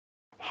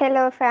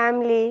Hello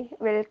family,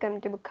 welcome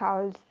to book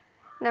house.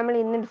 നമ്മൾ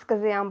ഇന്ന്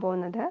discuss ചെയ്യാൻ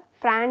പോകുന്നത്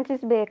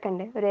ഫ്രാൻസിസ്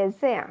ബേക്കൻ്റെ ഒരു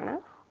എസ്സേയാണ്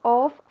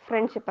ഓഫ്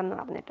ഫ്രണ്ട്ഷിപ്പ് എന്ന്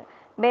പറഞ്ഞിട്ട്.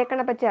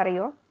 ബേക്കണെ പറ്റി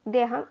അറിയോ?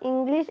 ഇദ്ദേഹം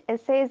ഇംഗ്ലീഷ്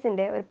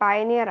എസ്സേസിൻ്റെ ഒരു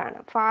പയനിയറാണ്,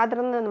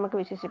 ഫാദർ എന്ന് നമുക്ക്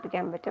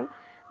വിശേഷിപ്പിക്കാൻ പറ്റും.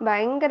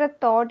 ഭയങ്കര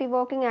തോട്ട്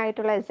ഇവോക്കിംഗ്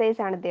ആയിട്ടുള്ള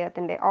എസ്സേസ് ആണ്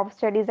ഇദ്ദേഹത്തിൻ്റെ. ഓഫ്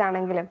സ്റ്റഡീസ്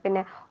ആണെങ്കിലും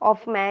പിന്നെ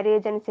of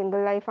marriage and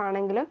single life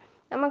ആണെങ്കിലും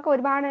നമുക്ക്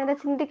ഒരുപാട്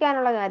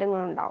ചിന്തിക്കാനുള്ള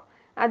കാര്യങ്ങളുണ്ടാവും.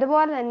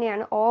 അതുപോലെ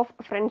തന്നെയാണ് ഓഫ്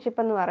ഫ്രണ്ട്ഷിപ്പ്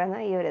എന്ന് പറയുന്ന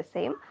ഈ ഒരു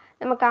എസ്സേയും.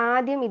 നമുക്ക്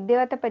ആദ്യം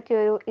ഇദ്ദേഹത്തെ പറ്റി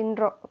ഒരു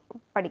ഇൻട്രോ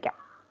പഠിക്കാം.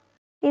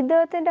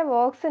 ഇദ്ദേഹത്തിൻ്റെ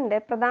വർക്ക്സിൻ്റെ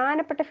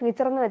പ്രധാനപ്പെട്ട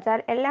ഫീച്ചർ എന്ന് വെച്ചാൽ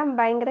എല്ലാം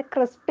ഭയങ്കര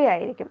ക്രിസ്പി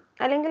ആയിരിക്കും,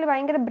 അല്ലെങ്കിൽ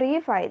ഭയങ്കര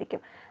ബ്രീഫ്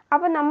ആയിരിക്കും.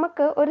 അപ്പം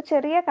നമുക്ക് ഒരു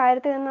ചെറിയ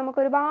കാര്യത്തിൽ നിന്ന് നമുക്ക്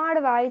ഒരുപാട്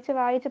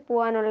വായിച്ച്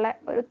പോകാനുള്ള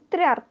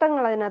ഒത്തിരി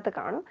അർത്ഥങ്ങൾ അതിനകത്ത്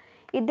കാണും.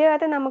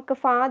 ഇദ്ദേഹത്തെ നമുക്ക്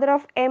ഫാദർ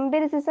ഓഫ്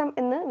എംപിരിസിസം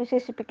എന്ന്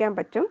വിശേഷിപ്പിക്കാൻ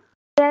പറ്റും.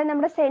 അതായത്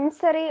നമ്മുടെ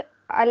സെൻസറി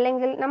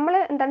അല്ലെങ്കിൽ നമ്മൾ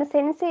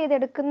സെൻസ്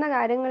ചെയ്തെടുക്കുന്ന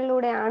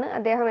കാര്യങ്ങളിലൂടെയാണ്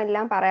അദ്ദേഹം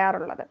എല്ലാം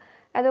പറയാറുള്ളത്.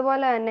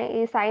 അതുപോലെ തന്നെ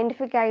ഈ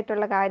സയൻറ്റിഫിക്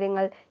ആയിട്ടുള്ള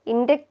കാര്യങ്ങൾ,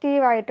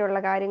 ഇൻഡക്റ്റീവ് ആയിട്ടുള്ള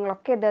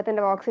കാര്യങ്ങളൊക്കെ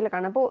ഇദ്ദേഹത്തിൻ്റെ വർക്ക്സിൽ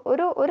കാണാം. അപ്പോൾ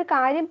ഒരു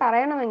കാര്യം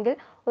പറയണമെങ്കിൽ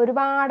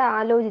ഒരുപാട്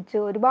ആലോചിച്ച്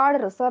ഒരുപാട്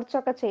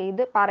റിസർച്ചൊക്കെ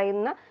ചെയ്ത്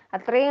പറയുന്ന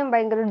അത്രയും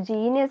ഭയങ്കര ഒരു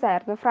ജീനിയസ്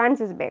ആയിരുന്നു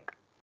ഫ്രാൻസിസ് ബേക്കൺ.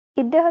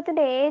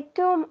 ഇദ്ദേഹത്തിൻ്റെ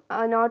ഏറ്റവും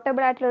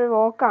നോട്ടബിൾ ആയിട്ടുള്ള ഒരു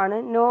വർക്കാണ്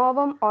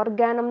നോവം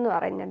ഓർഗാനം എന്ന്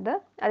പറയുന്നത്.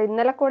 അത്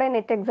ഇന്നലെ കൂടെ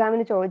നെറ്റ്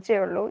എക്സാമിന് ചോദിച്ചേ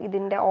ഉള്ളൂ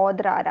ഇതിൻ്റെ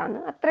ഓഥർ ആരാണ്.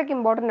 അത്രയ്ക്ക്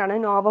ഇമ്പോർട്ടൻ്റ് ആണ്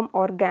നോവം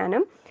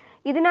ഓർഗാനം.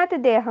 ഇതിനകത്ത്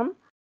ഇദ്ദേഹം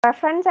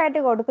റെഫറൻസ് ആയിട്ട്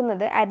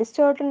കൊടുക്കുന്നത്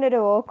അരിസ്റ്റോട്ടലിൻ്റെ ഒരു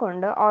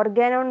വർക്കുണ്ട്,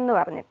 ഓർഗാനോൺ എന്ന്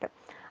പറഞ്ഞിട്ട്.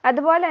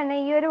 അതുപോലെ തന്നെ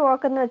ഈ ഒരു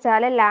വർക്ക് എന്ന്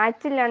വെച്ചാൽ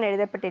ലാറ്റിനിലാണ്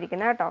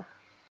എഴുതപ്പെട്ടിരിക്കുന്നത് കേട്ടോ.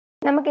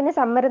 നമുക്കിനി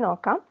സമ്മറി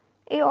നോക്കാം.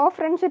 ഈ ഓഫ്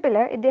ഫ്രണ്ട്ഷിപ്പിൽ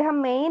ഇദ്ദേഹം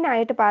മെയിൻ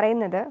ആയിട്ട്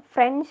പറയുന്നത്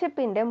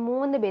ഫ്രണ്ട്ഷിപ്പിൻ്റെ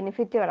 3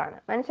 ബെനിഫിറ്റുകളാണ്.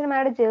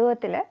 മനുഷ്യന്മാരുടെ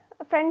ജീവിതത്തിൽ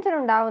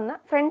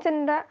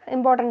ഫ്രണ്ട്സിൻ്റെ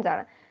ഇമ്പോർട്ടൻസ്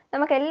ആണ്.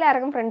 നമുക്ക്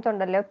എല്ലാവർക്കും ഫ്രണ്ട്സ്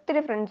ഉണ്ടല്ലോ,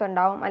 ഒത്തിരി ഫ്രണ്ട്സ്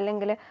ഉണ്ടാവും,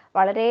 അല്ലെങ്കിൽ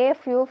വളരെ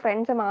ഫ്യൂ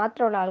ഫ്രണ്ട്സ്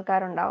മാത്രമുള്ള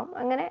ആൾക്കാരുണ്ടാവും.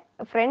 അങ്ങനെ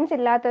ഫ്രണ്ട്സ്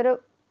ഇല്ലാത്തൊരു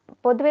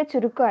പൊതുവെ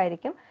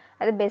ചുരുക്കമായിരിക്കും.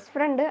 അത് ബെസ്റ്റ്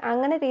ഫ്രണ്ട്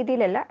അങ്ങനെ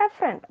രീതിയിലല്ല, എ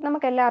ഫ്രണ്ട്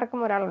നമുക്ക് എല്ലാവർക്കും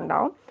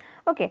ഒരാളുണ്ടാവും.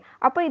 ഓക്കെ,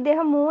 അപ്പോൾ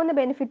ഇദ്ദേഹം 3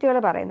 ബെനിഫിറ്റുകൾ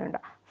പറയുന്നുണ്ട്.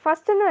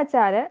 ഫസ്റ്റ് എന്ന്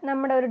വെച്ചാൽ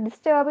നമ്മുടെ ഒരു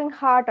ഡിസ്റ്റർബിങ്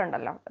ഹാർട്ട്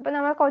ഉണ്ടല്ലോ, ഇപ്പോൾ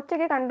നമുക്ക്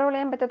ഒറ്റയ്ക്ക് കൺട്രോൾ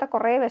ചെയ്യാൻ പറ്റാത്ത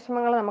കുറേ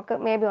വിഷമങ്ങൾ നമുക്ക്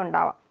മേ ബി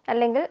ഉണ്ടാവാം,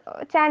 അല്ലെങ്കിൽ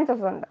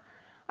ചാൻസസ് ഉണ്ട്.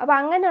 അപ്പോൾ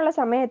അങ്ങനെയുള്ള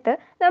സമയത്ത്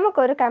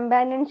നമുക്കൊരു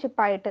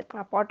കമ്പാനിയൻഷിപ്പായിട്ട്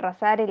അപ്പോൾ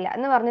ട്രസാരില്ല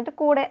എന്ന് പറഞ്ഞിട്ട്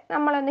കൂടെ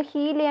നമ്മളൊന്ന്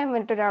ഹീൽ ചെയ്യാൻ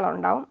വേണ്ടിയിട്ട്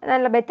ഒരാളുണ്ടാവും.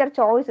 നല്ല ബെറ്റർ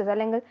ചോയ്സസ്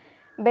അല്ലെങ്കിൽ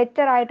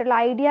ബെറ്റർ ആയിട്ടുള്ള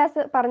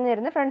ഐഡിയാസ് പറഞ്ഞു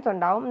തരുന്ന ഫ്രണ്ട്സ്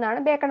ഉണ്ടാവും എന്നാണ്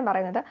ബേക്കൺ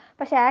പറയുന്നത്.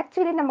 പക്ഷെ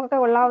ആക്ച്വലി നമുക്ക്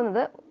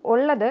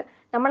ഉള്ളത്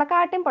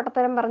നമ്മളെക്കാട്ടും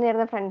പൊട്ടത്തരം പറഞ്ഞു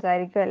തരുന്ന ഫ്രണ്ട്സ്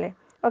ആയിരിക്കും അല്ലേ.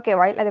 ഓക്കെ,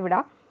 വൈൽ അത്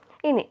വിടാം.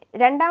 ഇനി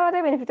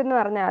രണ്ടാമത്തെ ബെനിഫിറ്റ് എന്ന്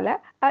പറഞ്ഞാൽ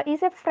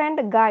is a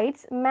friend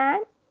guides man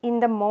in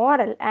the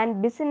moral and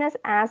business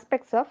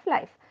aspects of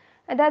life.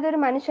 അതായത് ഒരു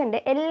മനുഷ്യൻ്റെ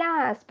എല്ലാ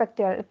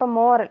ആസ്പെക്റ്റുകൾ, ഇപ്പം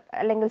മോറൽ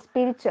അല്ലെങ്കിൽ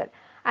സ്പിരിച്വൽ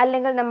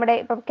അല്ലെങ്കിൽ നമ്മുടെ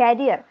ഇപ്പം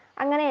കരിയർ,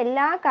 അങ്ങനെ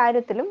എല്ലാ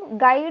കാര്യത്തിലും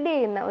ഗൈഡ്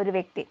ചെയ്യുന്ന ഒരു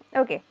വ്യക്തി.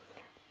 ഓക്കെ,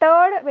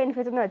 തേർഡ്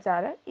ബെനിഫിറ്റ് എന്ന്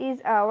വെച്ചാൽ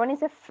one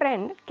is a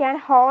friend can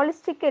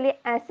ഹോളിസ്റ്റിക്കലി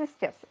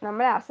അസിസ്റ്റസ്,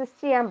 നമ്മളെ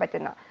അസിസ്റ്റ് ചെയ്യാൻ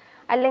പറ്റുന്ന,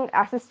 അല്ലെങ്കിൽ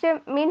അസിസ്റ്റ്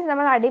മീൻസ്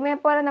നമ്മൾ അടിമയെ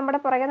പോലെ നമ്മുടെ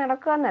പുറകെ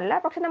നടക്കുക എന്നല്ല,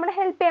 പക്ഷെ നമ്മളെ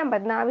ഹെൽപ്പ് ചെയ്യാൻ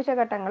പറ്റുന്ന,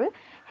 ആവശ്യഘട്ടങ്ങളിൽ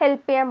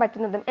ഹെൽപ്പ് ചെയ്യാൻ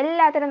പറ്റുന്നതും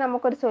എല്ലാത്തിനും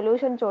നമുക്കൊരു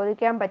സൊല്യൂഷൻ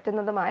ചോദിക്കാൻ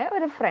പറ്റുന്നതുമായ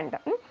ഒരു ഫ്രണ്ട്.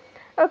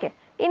 ഓക്കെ,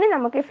 ഇനി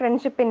നമുക്ക് ഈ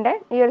ഫ്രണ്ട്ഷിപ്പിൻ്റെ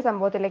ഈ ഒരു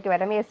സംഭവത്തിലേക്ക്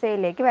വരാം, ഈ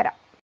എസ്സേയിലേക്ക് വരാം.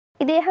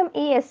 ഇദ്ദേഹം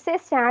ഈ എസ്സേ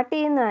സ്റ്റാർട്ട്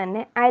ചെയ്യുന്നത്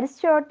തന്നെ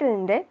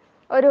അരിസ്റ്റോട്ടലിൻ്റെ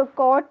ഒരു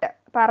കോട്ട്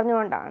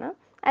പറഞ്ഞുകൊണ്ടാണ്.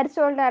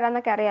 അരിസ്റ്റോട്ടൽ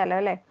ആരാന്നൊക്കെ അറിയാലോ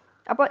അല്ലേ.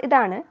 അപ്പോൾ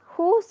ഇതാണ്: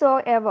 who so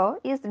ever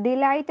is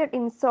delighted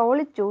in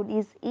solitude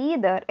is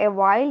either A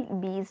wild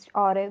beast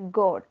or A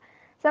God.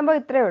 സംഭവം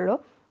ഇത്രയേ ഉള്ളൂ.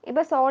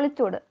 ഇപ്പോൾ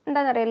സോളിറ്റ്യൂഡ്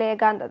എന്താണെന്നറിയില്ല,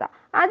 ഏകാന്തത,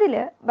 അതിൽ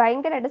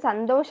ഭയങ്കരമായിട്ട്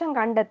സന്തോഷം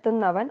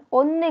കണ്ടെത്തുന്നവൻ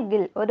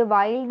ഒന്നുകിൽ ഒരു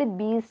വൈൽഡ്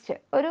ബീസ്റ്റ്,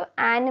 ഒരു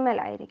ആനിമൽ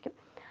ആയിരിക്കും,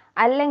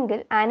 അല്ലെങ്കിൽ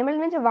ആനിമൽ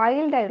മീൻസ്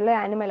വൈൽഡ് ആയിട്ടുള്ള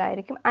ആനിമൽ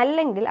ആയിരിക്കും,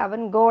 അല്ലെങ്കിൽ അവൻ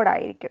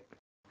ഗോഡായിരിക്കും.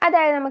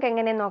 അതായത് നമുക്ക്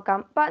എങ്ങനെ നോക്കാം.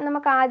 അപ്പം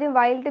നമുക്ക് ആദ്യം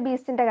വൈൽഡ്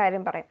ബീസ്റ്റിൻ്റെ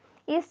കാര്യം പറയാം.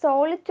 ഈ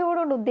സോളിറ്റ്യൂഡ്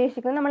കൊണ്ട്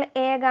ഉദ്ദേശിക്കുന്നത് നമ്മൾ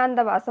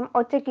ഏകാന്തവാസം,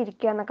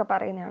 ഒറ്റയ്ക്കിരിക്കുക എന്നൊക്കെ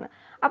പറയുന്നതാണ്.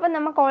 അപ്പം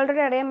നമുക്ക്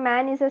ഓൾറെഡി അറിയാം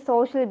man is A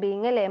social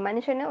being അല്ലേ.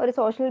 മനുഷ്യന് ഒരു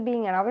സോഷ്യൽ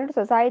ബീയിങ് ആണ്, അവനൊരു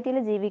സൊസൈറ്റിയിൽ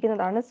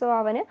ജീവിക്കുന്നതാണ്. സോ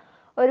അവന്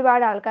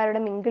ഒരുപാട് ആൾക്കാരോട്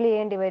മിങ്കിൾ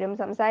ചെയ്യേണ്ടി വരും,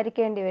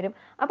 സംസാരിക്കേണ്ടി വരും.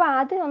 അപ്പോൾ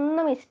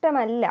അതിനൊന്നും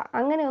ഇഷ്ടമല്ല,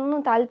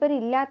 അങ്ങനെയൊന്നും താല്പര്യം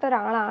ഇല്ലാത്ത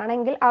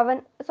ഒരാളാണെങ്കിൽ അവൻ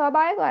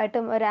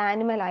സ്വാഭാവികമായിട്ടും ഒരു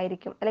ആനിമൽ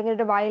ആയിരിക്കും, അല്ലെങ്കിൽ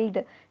ഒരു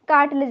വൈൽഡ്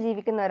കാട്ടിൽ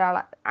ജീവിക്കുന്ന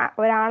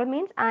ഒരാൾ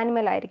മീൻസ്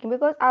ആനിമൽ ആയിരിക്കും,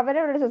 ബിക്കോസ്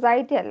അവരുടെ ഒരു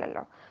സൊസൈറ്റി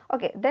അല്ലല്ലോ.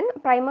 Okay, then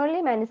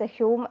primarily man is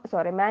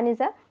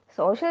A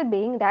social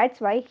being,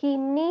 that's why he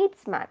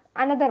needs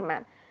another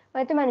മാൻ.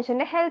 മറ്റു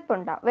മനുഷ്യൻ്റെ ഹെൽപ്പ്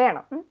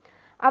വേണം.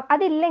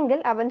 അതില്ലെങ്കിൽ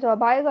അവൻ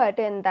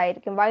സ്വാഭാവികമായിട്ടും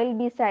എന്തായിരിക്കും, വൈൽഡ്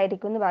ബീസ്റ്റ്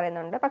ആയിരിക്കും എന്ന്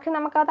പറയുന്നുണ്ട്. പക്ഷെ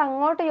നമുക്കത്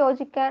അങ്ങോട്ട്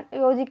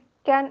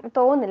യോജിക്കാൻ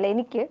തോന്നില്ല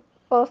എനിക്ക്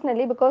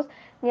പേഴ്സണലി, ബിക്കോസ്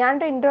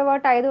ഞാനൊരു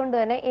ഇൻട്രോവേർട്ട് ആയതുകൊണ്ട്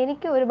തന്നെ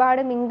എനിക്ക്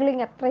ഒരുപാട്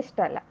മിങ്കിളിങ് അത്ര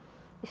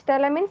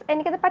ഇഷ്ടമല്ല മീൻസ്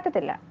എനിക്കത്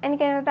പറ്റത്തില്ല,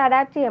 എനിക്ക് അതിനകത്ത്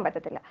അഡാപ്റ്റ് ചെയ്യാൻ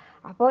പറ്റത്തില്ല.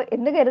 അപ്പോൾ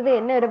എന്ത് കരുതി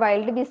എന്നെ ഒരു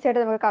വൈൽഡ് ബീസ്റ്റ്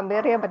ആയിട്ട് നമുക്ക്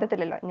കമ്പയർ ചെയ്യാൻ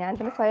പറ്റത്തില്ലല്ലോ, ഞാൻ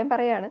തന്നെ സ്വയം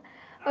പറയുകയാണ്.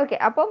 ഓക്കെ,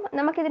 അപ്പം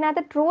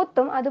നമുക്കിതിനകത്ത്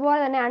ട്രൂത്തും അതുപോലെ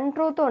തന്നെ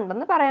അൺട്രൂത്തും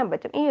ഉണ്ടെന്ന് പറയാൻ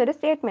പറ്റും ഈ ഒരു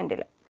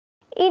സ്റ്റേറ്റ്മെൻറ്റിൽ.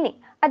 ഇനി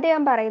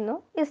അദ്ദേഹം പറയുന്നു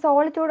ഈ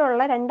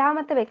സോളിറ്റ്യൂഡുള്ള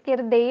രണ്ടാമത്തെ വ്യക്തി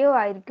ഒരു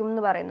ദൈവമായിരിക്കും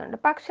എന്ന് പറയുന്നുണ്ട്.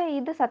 പക്ഷേ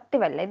ഇത്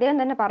സത്യമല്ല, ഇദ്ദേഹം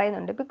തന്നെ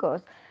പറയുന്നുണ്ട്.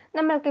 ബിക്കോസ്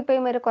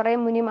നമ്മൾക്കിപ്പം ഒരു കുറേ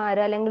മുനിമാർ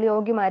അല്ലെങ്കിൽ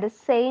യോഗിമാർ,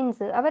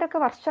 സെയിൻസ്, അവരൊക്കെ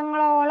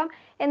വർഷങ്ങളോളം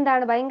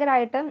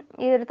ഭയങ്കരമായിട്ട്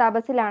ഈ ഒരു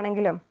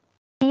തപസ്സിലാണെങ്കിലും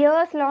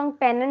ഇയേഴ്സ് ലോങ്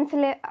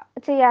പെനൻസിൽ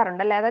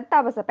ചെയ്യാറുണ്ട് അല്ലേ. അതായത്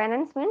തപസ്,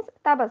 പെനൻസ് മീൻസ്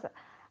തപസ്.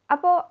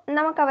 അപ്പോൾ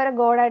നമുക്ക് അവരെ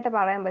ഗോഡായിട്ട്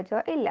പറയാൻ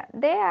പറ്റുമോ? ഇല്ല.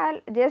 ദേ ആർ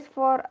ജസ്റ്റ്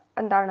ഫോർ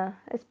എന്താണ്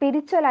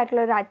സ്പിരിച്വൽ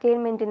ആയിട്ടുള്ള ഒരു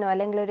അറ്റൈൻമെൻറ്റിനോ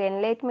അല്ലെങ്കിൽ ഒരു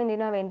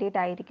എൻലൈറ്റ്മെൻറ്റിനോ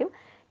വേണ്ടിയിട്ടായിരിക്കും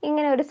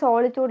ഇങ്ങനെ ഒരു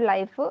സോളിറ്റ്യൂഡ്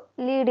ലൈഫ്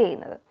ലീഡ്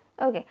ചെയ്യുന്നത്.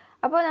 ഓക്കെ,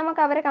 അപ്പോൾ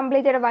നമുക്ക് അവരെ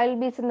കംപ്ലീറ്റ് ആയിട്ട് വൈൽഡ്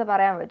ബീസ്റ്റ് എന്ന്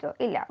പറയാൻ പറ്റുമോ?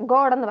 ഇല്ല.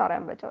 ഗോഡ് എന്ന്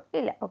പറയാൻ പറ്റുമോ?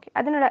 ഇല്ല. ഓക്കെ,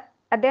 അതിനോട്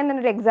അദ്ദേഹം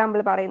തന്നെ ഒരു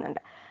എക്സാമ്പിൾ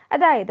പറയുന്നുണ്ട്.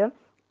 അതായത്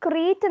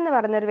ക്രീറ്റ് എന്ന്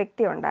പറയുന്ന ഒരു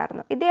വ്യക്തി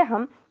ഉണ്ടായിരുന്നു.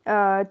 ഇദ്ദേഹം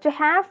to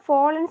have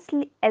fallen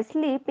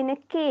asleep in a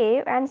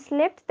cave and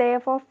slept there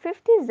for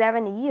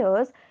 57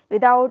 years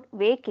without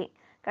waking.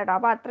 കേട്ടോ,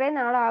 അപ്പോൾ അത്രയും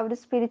നാൾ ആ ഒരു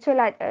സ്പിരിച്വൽ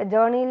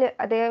ജേർണിയിൽ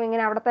അദ്ദേഹം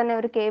ഇങ്ങനെ അവിടെ തന്നെ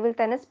ഒരു കേവിൽ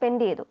തന്നെ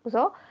സ്പെൻഡ് ചെയ്തു.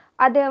 സോ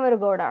അദ്ദേഹം ഒരു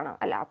ഗോഡാണോ?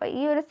 അല്ല. അപ്പോൾ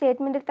ഈ ഒരു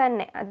സ്റ്റേറ്റ്മെന്റിൽ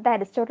തന്നെ, അത്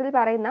അരിസ്റ്റോട്ടിൽ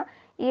പറയുന്ന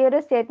ഈ ഒരു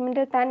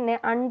സ്റ്റേറ്റ്മെന്റിൽ തന്നെ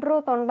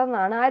അൺട്രൂത്ത്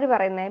ഉണ്ടെന്നാണ് ആര്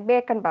പറയുന്നത്?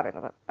 ബേക്കൺ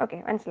പറയുന്നത്. ഓക്കെ,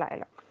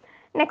 മനസ്സിലായല്ലോ.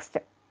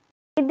 നെക്സ്റ്റ്,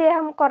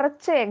 ഇദ്ദേഹം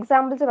കുറച്ച്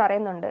എക്സാമ്പിൾസ്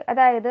പറയുന്നുണ്ട്.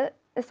 അതായത്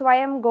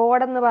സ്വയം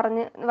ഗോഡ് എന്ന്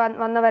പറഞ്ഞ്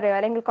വന്നവരെയോ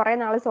അല്ലെങ്കിൽ കുറേ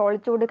നാൾ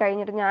സോളിറ്റ്യൂഡ്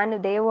കഴിഞ്ഞിട്ട് ഞാൻ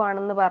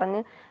ദൈവമാണെന്ന്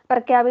പറഞ്ഞ്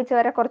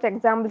പ്രഖ്യാപിച്ചവരെ കുറച്ച്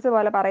എക്സാമ്പിൾസ്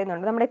പോലെ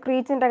പറയുന്നുണ്ട്. നമ്മുടെ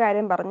ക്രീറ്റിന്റെ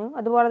കാര്യം പറഞ്ഞു.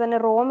 അതുപോലെ തന്നെ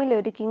റോമിൽ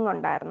ഒരു കിങ്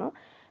ഉണ്ടായിരുന്നു.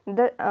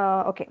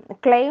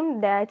 Claim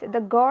that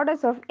the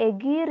goddess of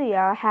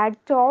എഗീറിയ had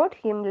taught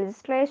him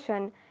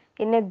legislation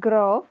in A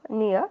grove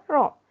near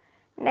Rome.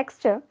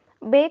 Next,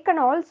 bacon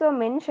also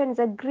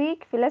mentions A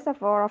Greek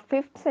philosopher of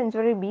 5th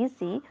century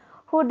BC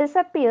who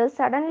disappears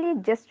suddenly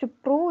just to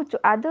prove to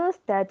others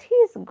that he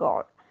is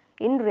God.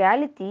 In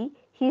reality,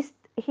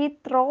 he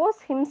throws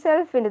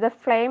himself into the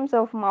flames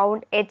of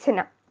Mount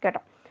Etna.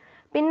 കേട്ടോ,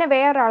 പിന്നെ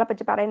വേറൊരാളെ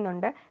പറ്റി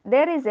പറയുന്നുണ്ട്.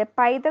 There is a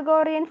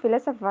Pythagorean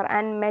philosopher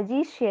and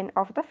magician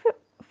of the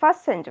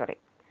 1st century.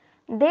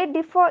 They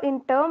differ in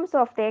terms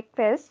of their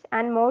quest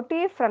and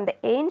motive from the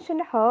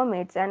ancient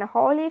hermits and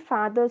holy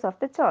fathers of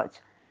the church.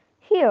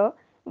 Here,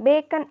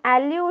 Bacon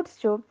alludes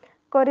to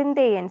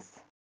Corinthians.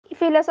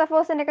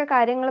 ഫിലോസഫേഴ്സിൻ്റെ ഒക്കെ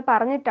കാര്യങ്ങൾ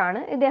പറഞ്ഞിട്ടാണ്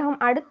ഇദ്ദേഹം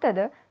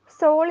അടുത്തത്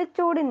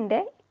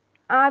സോളിറ്റ്യൂഡിൻ്റെ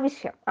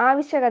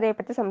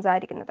ആവശ്യകതയെപ്പറ്റി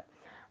സംസാരിക്കുന്നത്.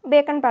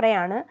 Bacon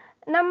പറയാണ്,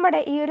 നമ്മുടെ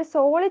ഈ ഒരു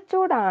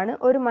സോളിറ്റ്യൂഡാണ്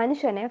ഒരു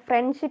മനുഷ്യനെ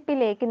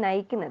ഫ്രണ്ട്ഷിപ്പിലേക്ക്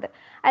നയിക്കുന്നത്.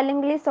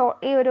 അല്ലെങ്കിൽ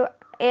ഈ ഒരു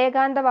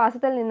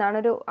ഏകാന്തവാസത്തിൽ നിന്നാണ്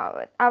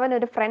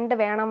അവനൊരു ഫ്രണ്ട്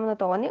വേണമെന്ന്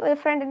തോന്നി ഒരു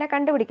ഫ്രണ്ടിനെ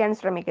കണ്ടുപിടിക്കാൻ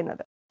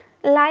ശ്രമിക്കുന്നത്.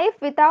 Life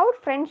without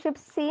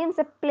friendship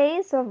seems A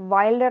place of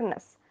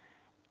wilderness.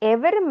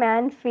 Every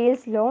man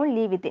feels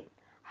lonely within.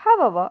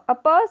 However, a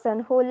person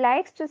who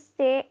likes to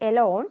stay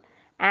alone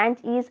and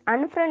is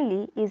unfriendly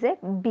is a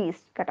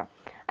beast. കേട്ടോ,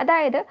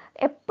 അതായത്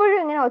എപ്പോഴും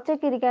ഇങ്ങനെ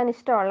ഒറ്റയ്ക്ക് ഇരിക്കാൻ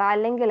ഇഷ്ടമുള്ള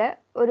അല്ലെങ്കിൽ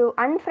ഒരു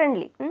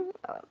അൺഫ്രണ്ട്ലി,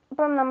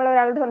 ഇപ്പം നമ്മൾ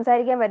ഒരാളോട്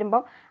സംസാരിക്കാൻ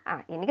വരുമ്പോൾ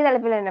എനിക്ക്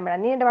താല്പര്യം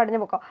വേണം, നീ എൻ്റെ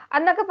പാടിന് പൊക്കോ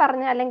എന്നൊക്കെ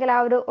പറഞ്ഞ് അല്ലെങ്കിൽ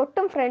ആ ഒരു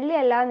ഒട്ടും ഫ്രണ്ട്ലി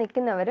അല്ലാതെ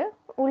നിൽക്കുന്നവർ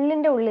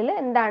ഉള്ളിൻ്റെ ഉള്ളിൽ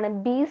എന്താണ്,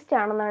 ബീസ്റ്റ്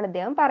ആണെന്നാണ്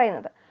ഇദ്ദേഹം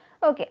പറയുന്നത്.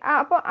 ഓക്കെ,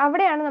 അപ്പോൾ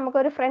അവിടെയാണ്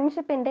നമുക്കൊരു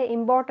ഫ്രണ്ട്ഷിപ്പിൻ്റെ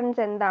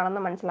ഇമ്പോർട്ടൻസ്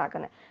എന്താണെന്ന്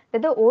മനസ്സിലാക്കുന്നത്.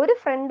 ഇത് ഒരു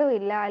ഫ്രണ്ടും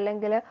ഇല്ല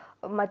അല്ലെങ്കിൽ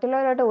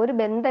മറ്റുള്ളവരായിട്ട് ഒരു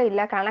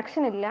ബന്ധമില്ല,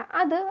 കണക്ഷൻ ഇല്ല,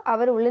 അത്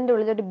അവർ ഉള്ളിൻ്റെ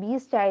ഉള്ളിലൊരു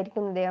ബീസ്റ്റ്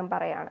ആയിരിക്കും എന്ന് അദ്ദേഹം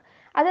പറയാണ്.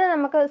 അതിന്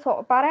നമുക്ക്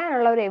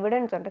പറയാനുള്ള ഒരു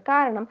എവിഡൻസ് ഉണ്ട്.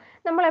 കാരണം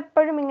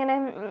നമ്മളെപ്പോഴും ഇങ്ങനെ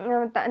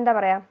എന്താ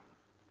പറയുക,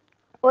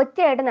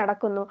 ഒറ്റയായിട്ട്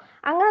നടക്കുന്നു.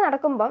 അങ്ങനെ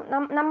നടക്കുമ്പം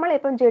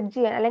നമ്മളിപ്പം ജഡ്ജ്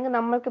ചെയ്യാൻ അല്ലെങ്കിൽ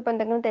നമ്മൾക്കിപ്പോൾ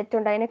എന്തെങ്കിലും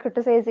തെറ്റുണ്ട് അതിനെ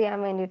ക്രിട്ടിസൈസ് ചെയ്യാൻ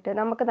വേണ്ടിയിട്ട്,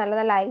 നമുക്ക് നല്ല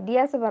നല്ല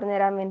ഐഡിയാസ് പറഞ്ഞു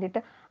തരാൻ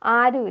വേണ്ടിയിട്ട്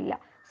ആരുമില്ല.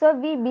 So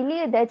we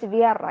believe that we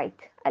are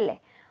right അല്ലേ?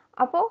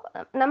 അപ്പോൾ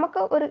നമുക്ക്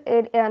ഒരു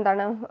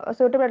എന്താണ്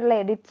സൂട്ടബിൾ ആയിട്ടുള്ള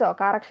എഡിറ്റ്സോ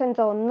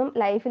കറക്ഷൻസോ ഒന്നും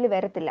ലൈഫിൽ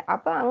വരത്തില്ല.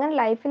 അപ്പോൾ അങ്ങനെ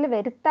ലൈഫിൽ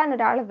വരുത്താൻ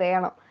ഒരാൾ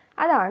വേണം.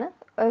 അതാണ്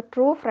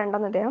ട്രൂ ഫ്രണ്ട്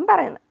എന്ന് അദ്ദേഹം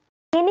പറയുന്നത്.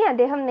 ഇനി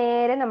അദ്ദേഹം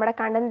നേരെ നമ്മുടെ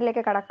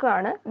കണ്ടന്റിലേക്ക്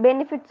കടക്കുകയാണ്.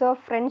 ബെനിഫിറ്റ്സ്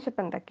ഓഫ്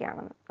ഫ്രണ്ട്ഷിപ്പ്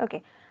എന്തൊക്കെയാണെന്ന്. ഓക്കെ,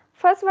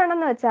 ഫസ്റ്റ് വൺ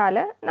എന്ന് വെച്ചാൽ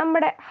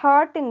നമ്മുടെ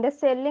ഹാർട്ടിൻ്റെ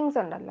സെല്ലിങ്സ്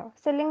ഉണ്ടല്ലോ.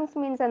 സെല്ലിങ്സ്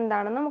മീൻസ്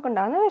എന്താണ്,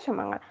 നമുക്കുണ്ടാകുന്ന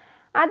വിഷമങ്ങൾ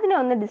അതിനെ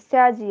ഒന്ന്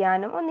ഡിസ്ചാർജ്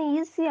ചെയ്യാനും ഒന്ന്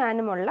ഈസി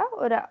ചെയ്യാനുമുള്ള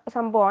ഒരു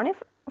സംഭവമാണ്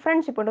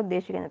ഫ്രണ്ട്ഷിപ്പ് കൊണ്ട്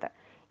ഉദ്ദേശിക്കുന്നത്.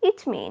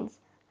 It means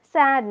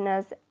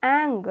sadness,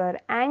 anger,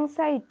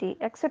 anxiety,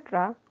 etc.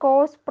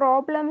 cause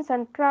problems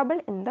and trouble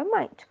in the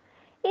mind.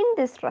 In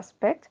this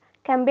respect,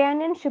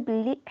 companionship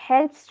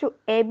helps to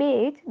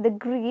abate the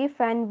grief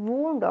and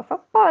wound of a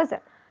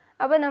person.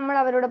 അപ്പോൾ നമ്മൾ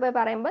അവരോട് പോയി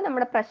പറയുമ്പോൾ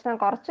നമ്മുടെ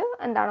പ്രശ്നം കുറച്ച്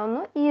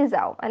ഒന്ന് ഈസ്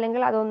ആവും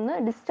അല്ലെങ്കിൽ അതൊന്ന്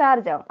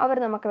ഡിസ്ചാർജ് ആവും. അവർ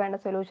നമുക്ക് വേണ്ട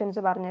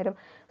സൊല്യൂഷൻസ് പറഞ്ഞുതരും.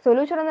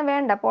 സൊല്യൂഷൻ ഒന്നും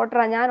വേണ്ട,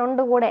 പോട്ടറ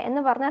ഞാനുണ്ട് കൂടെ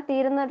എന്ന് പറഞ്ഞാൽ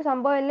തീരുന്ന ഒരു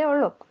സംഭവമല്ലേ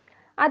ഉള്ളൂ.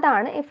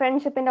 അതാണ് ഈ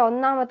ഫ്രണ്ട്ഷിപ്പിൻ്റെ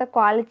ഒന്നാമത്തെ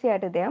ക്വാളിറ്റി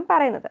ആയിട്ട് ഇദ്ദേഹം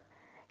പറയുന്നത്.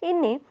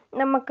 ഇനി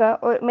നമുക്ക്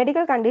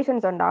മെഡിക്കൽ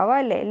കണ്ടീഷൻസ് ഉണ്ടാവും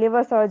അല്ലേ,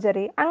 ലിവർ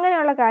സർജറി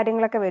അങ്ങനെയുള്ള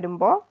കാര്യങ്ങളൊക്കെ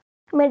വരുമ്പോൾ,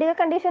 മെഡിക്കൽ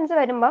കണ്ടീഷൻസ്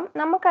വരുമ്പം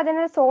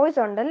നമുക്കതിന് സോഴ്സ്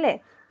ഉണ്ടല്ലേ.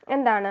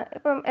 എന്താണ്,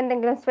 ഇപ്പം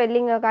എന്തെങ്കിലും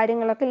സ്വെല്ലിങ്ങോ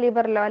കാര്യങ്ങളൊക്കെ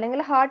ലിവറിലോ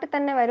അല്ലെങ്കിൽ ഹാർട്ടിൽ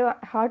തന്നെ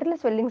ഹാർട്ടിൽ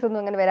സ്വെല്ലിങ്സ്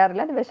ഒന്നും അങ്ങനെ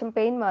വരാറില്ല, അത് വിഷം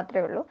പെയിൻ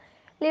മാത്രമേ ഉള്ളൂ.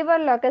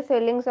 ലിവറിലൊക്കെ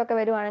സ്വെല്ലിങ്സ് ഒക്കെ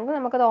വരുവാണെങ്കിൽ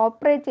നമുക്കത്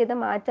ഓപ്പറേറ്റ് ചെയ്ത്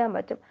മാറ്റാൻ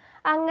പറ്റും.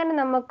 അങ്ങനെ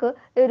നമുക്ക്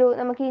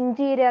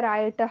ഇൻറ്റീരിയർ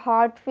ആയിട്ട്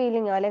ഹാർട്ട്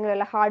ഫീലിങ്ങോ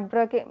അല്ലെങ്കിൽ ഹാർട്ട്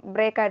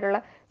ബ്രേക്ക് ആയിട്ടുള്ള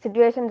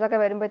സിറ്റുവേഷൻസ് ഒക്കെ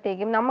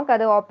വരുമ്പോഴത്തേക്കും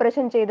നമുക്കത്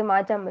ഓപ്പറേഷൻ ചെയ്ത്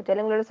മാറ്റാൻ പറ്റും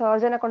അല്ലെങ്കിൽ ഒരു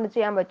സർജനെ കൊണ്ട്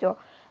ചെയ്യാൻ പറ്റുമോ?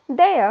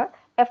 There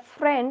a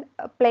friend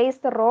place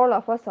the role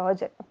of A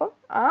surgeon. അപ്പം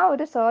ആ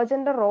ഒരു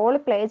സർജൻ്റെ റോൾ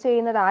പ്ലേ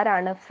ചെയ്യുന്നത്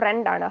ആരാണ്?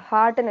 ഫ്രണ്ടാണ്.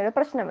 ഹാർട്ടിനൊരു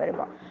പ്രശ്നം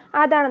വരുമ്പോൾ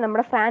അതാണ്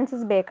നമ്മുടെ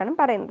ഫ്രാൻസിസ് ബേക്കണും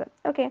പറയുന്നത്.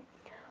 Okay,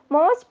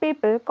 most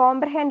people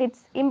comprehend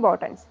its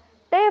importance.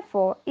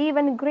 Therefore,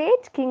 even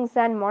great kings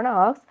and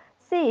monarchs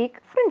seek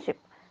friendship.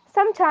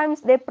 Sometimes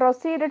they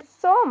proceeded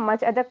so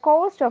much at the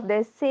cost of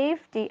their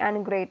safety and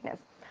greatness.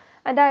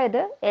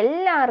 അതായത്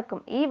എല്ലാവർക്കും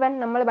ഈവൻ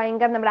നമ്മൾ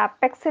ഭയങ്കര നമ്മുടെ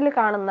അപ്പെക്സിൽ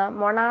കാണുന്ന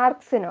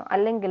മൊണാർക്സിനോ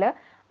അല്ലെങ്കിൽ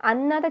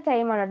അന്നത്തെ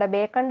ടൈമാണ് കേട്ടോ,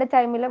 ബേക്കണിന്റെ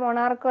ടൈമിൽ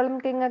മൊണാർക്കുകളും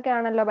കിങ് ഒക്കെ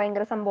ആണല്ലോ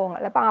ഭയങ്കര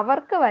സംഭവങ്ങൾ. അപ്പൊ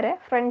അവർക്ക് വരെ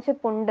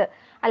ഫ്രണ്ട്ഷിപ്പ് ഉണ്ട്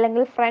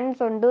അല്ലെങ്കിൽ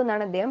ഫ്രണ്ട്സ് ഉണ്ട്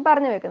എന്നാണ് ഇദ്ദേഹം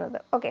പറഞ്ഞു വെക്കുന്നത്.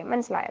 ഓക്കെ,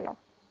 മനസ്സിലായല്ലോ.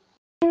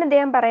 പിന്നെ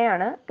അദ്ദേഹം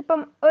പറയാണ്, ഇപ്പം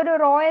ഒരു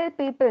റോയൽ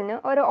പീപ്പിളിന്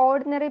ഒരു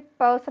ഓർഡിനറി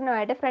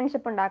പേഴ്സണുമായിട്ട്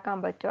ഫ്രണ്ട്ഷിപ്പ് ഉണ്ടാക്കാൻ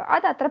പറ്റുമോ?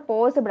 അത് അത്ര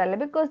പോസിബിൾ അല്ല.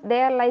 Because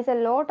there lies a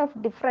lot of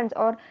difference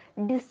or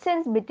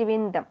distance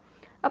between them.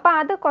 അപ്പൊ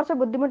അത് കുറച്ച്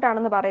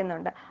ബുദ്ധിമുട്ടാണെന്ന്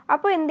പറയുന്നുണ്ട്.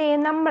 അപ്പോൾ എന്ത്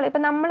ചെയ്യും,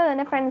 നമ്മൾ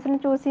തന്നെ ഫ്രണ്ട്സിനെ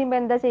ചൂസ് ചെയ്യുമ്പോൾ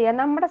എന്താ ചെയ്യുക,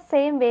 നമ്മുടെ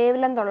സെയിം വേവ്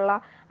ലെങ്ത് ഉള്ള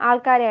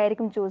ആൾക്കാരെ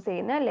ആയിരിക്കും ചൂസ്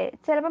ചെയ്യുന്നത് അല്ലേ.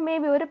 ചിലപ്പോൾ മേ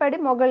ബി ഒരു പടി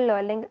മുകളിലോ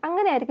അല്ലെങ്കിൽ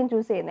അങ്ങനെ ആയിരിക്കും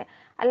ചൂസ് ചെയ്യുന്നത്.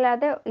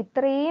 അല്ലാതെ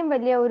ഇത്രയും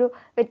വലിയ ഒരു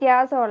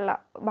വ്യത്യാസമുള്ള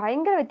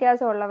ഭയങ്കര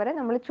വ്യത്യാസമുള്ളവരെ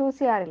നമ്മൾ ചൂസ്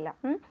ചെയ്യാറില്ല.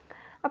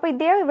 അപ്പോൾ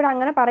ഇദ്ദേഹം ഇവിടെ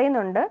അങ്ങനെ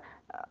പറയുന്നുണ്ട്,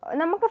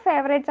 നമുക്ക്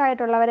ഫേവറേറ്റ്സ്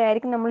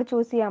ആയിട്ടുള്ളവരായിരിക്കും നമ്മൾ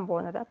ചൂസ് ചെയ്യാൻ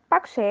പോകുന്നത്.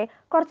 പക്ഷേ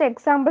കുറച്ച്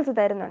എക്സാമ്പിൾസ്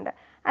തരുന്നുണ്ട്.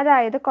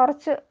 അതായത്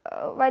കുറച്ച്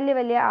വലിയ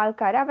വലിയ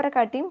ആൾക്കാർ,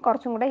 അവരെക്കാട്ടിയും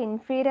കുറച്ചും കൂടെ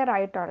ഇൻഫീരിയർ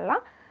ആയിട്ടുള്ള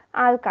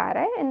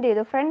ആൾക്കാരെ എന്ത്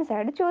ചെയ്തു, ഫ്രണ്ട്സ്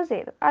ആയിട്ട് ചൂസ്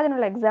ചെയ്തു.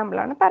 അതിനുള്ള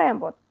എക്സാമ്പിളാണ് പറയാൻ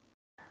പോകുന്നത്.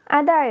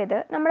 അതായത്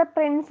നമ്മുടെ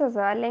പ്രിൻസസ്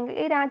അല്ലെങ്കിൽ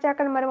ഈ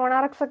രാജാക്കന്മാർ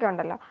മൊണാർക്സ് ഒക്കെ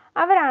ഉണ്ടല്ലോ,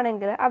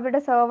 അവരാണെങ്കിൽ അവരുടെ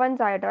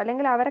സെർവൻസ് ആയിട്ടോ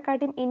അല്ലെങ്കിൽ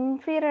അവരെക്കാട്ടിയും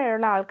ഇൻഫീരിയർ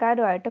ഉള്ള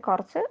ആൾക്കാരുമായിട്ട്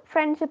കുറച്ച്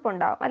ഫ്രണ്ട്ഷിപ്പ്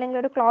ഉണ്ടാവും അല്ലെങ്കിൽ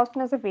ഒരു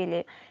ക്ലോസ്നെസ് ഫീൽ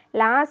ചെയ്യും.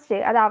 ലാസ്റ്റ്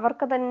അത്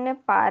അവർക്ക് തന്നെ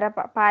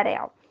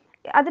പാരയാവും.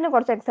 അതിന്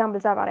കുറച്ച്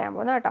എക്സാമ്പിൾസാണ് പറയാൻ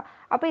പോകുന്നത് കേട്ടോ.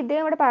 അപ്പോൾ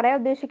ഇദ്ദേഹം ഇവിടെ പറയാൻ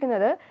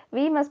ഉദ്ദേശിക്കുന്നത്,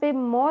 we must be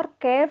more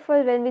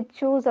careful when we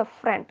choose a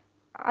friend.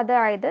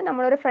 അതായത്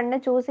നമ്മളൊരു ഫ്രണ്ടിനെ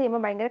ചൂസ്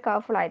ചെയ്യുമ്പോൾ ഭയങ്കര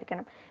കെയർഫുൾ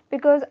ആയിരിക്കണം.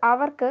 ബിക്കോസ്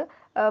അവർക്ക്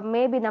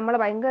മേ ബി നമ്മളെ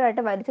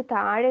ഭയങ്കരമായിട്ട് വലിച്ച്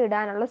താഴെ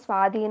ഇടാനുള്ള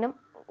സ്വാധീനം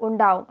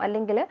ഉണ്ടാവും,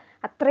 അല്ലെങ്കിൽ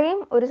അത്രയും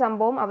ഒരു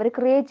സംഭവം അവർ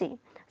ക്രിയേറ്റ് ചെയ്യും.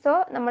 സോ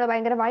നമ്മൾ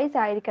ഭയങ്കര വൈസ്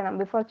ആയിരിക്കണം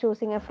ബിഫോർ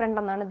ചൂസിങ് എ ഫ്രണ്ട്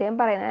എന്നാണ് ഇദ്ദേഹം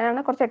പറയുന്നത്.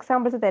 അതിനാണ് കുറച്ച്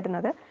എക്സാമ്പിൾസ്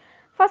തരുന്നത്.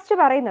 ഫസ്റ്റ്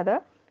പറയുന്നത്,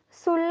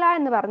 സുല്ല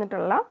എന്ന്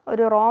പറഞ്ഞിട്ടുള്ള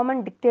ഒരു റോമൻ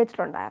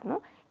ഡിക്റ്റേറ്റർ ഉണ്ടായിരുന്നു.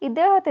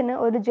 ഇദ്ദേഹത്തിന്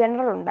ഒരു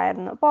ജനറൽ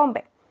ഉണ്ടായിരുന്നു,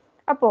 പോംബെ.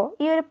 അപ്പോൾ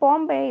ഈ ഒരു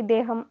പോംബെ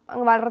ഇദ്ദേഹം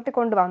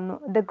വളർത്തിക്കൊണ്ട് വന്നു,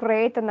 ദ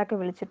ഗ്രേറ്റ് എന്നൊക്കെ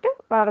വിളിച്ചിട്ട്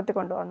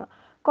വളർത്തിക്കൊണ്ട് വന്നു.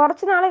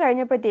 കുറച്ച് നാൾ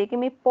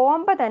കഴിഞ്ഞപ്പോഴത്തേക്കും ഈ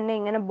പോംബെ തന്നെ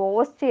ഇങ്ങനെ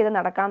ബോസ്റ്റ് ചെയ്ത്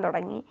നടക്കാൻ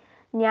തുടങ്ങി.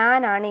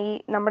 ഞാനാണ് ഈ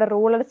നമ്മുടെ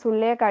റൂളർ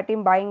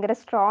സുല്ലയെക്കാട്ടിയും ഭയങ്കര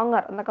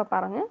സ്ട്രോങ്ങർ എന്നൊക്കെ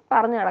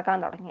പറഞ്ഞു നടക്കാൻ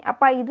തുടങ്ങി.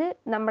 അപ്പം ഇത്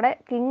നമ്മുടെ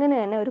കിങ്ങിന്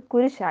തന്നെ ഒരു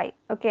കുരിശായി.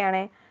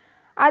 ഓക്കെയാണേ.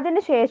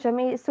 അതിനുശേഷം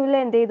ഈ സുല്ല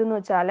എന്ത് ചെയ്തു എന്ന്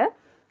വെച്ചാൽ,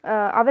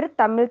 അവർ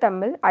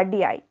തമ്മിൽ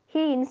അടിയായി.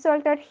 He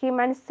insulted him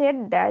and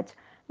said that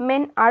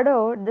men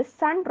adore the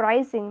sun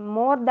rising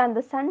more than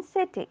the sun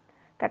setting.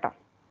 കേട്ടോ,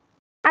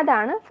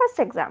 അതാണ്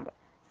ഫസ്റ്റ് എക്സാമ്പിൾ.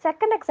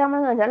 സെക്കൻഡ് എക്സാമ്പിൾ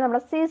എന്ന് വെച്ചാൽ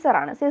നമ്മുടെ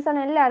സീസറാണ്.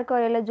 സീസറിന് എല്ലാവർക്കും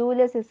അറിയില്ല,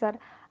 ജൂലിയസ് സീസർ.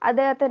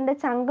 അദ്ദേഹത്തിൻ്റെ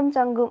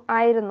ചങ്കും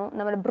ആയിരുന്നു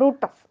നമ്മുടെ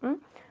ബ്രൂട്ടസ്.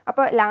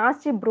 അപ്പോൾ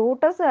ലാസ്റ്റ്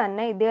ബ്രൂട്ടസ്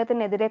തന്നെ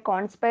ഇദ്ദേഹത്തിനെതിരെ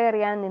കോൺസ്പയർ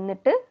ചെയ്യാൻ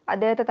നിന്നിട്ട്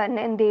അദ്ദേഹത്തെ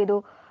തന്നെ എന്ത് ചെയ്തു,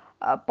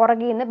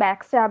 പുറകിൽ നിന്ന്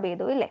ബാക്ക് സ്റ്റാബ്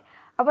ചെയ്തു ഇല്ലേ.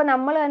 അപ്പോൾ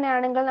നമ്മൾ തന്നെ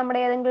ആണെങ്കിൽ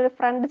നമ്മുടെ ഏതെങ്കിലും ഒരു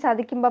ഫ്രണ്ട്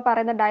ചതിക്കുമ്പോൾ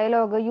പറയുന്ന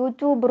ഡയലോഗ്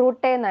യൂട്യൂബ്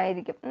ബ്രൂട്ടെ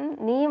എന്നായിരിക്കും.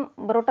 നീയും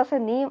ബ്രൂട്ടസ്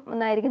നീയും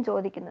എന്നായിരിക്കും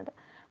ചോദിക്കുന്നത്.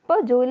 അപ്പോൾ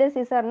ജൂലിയസ്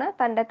സീസറിന്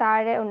തൻ്റെ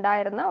താഴെ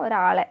ഉണ്ടായിരുന്ന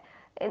ഒരാളെ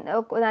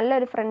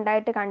നല്ലൊരു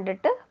ഫ്രണ്ടായിട്ട്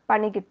കണ്ടിട്ട്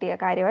പണി കിട്ടിയ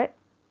കാര്യമായി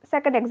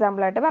സെക്കൻഡ്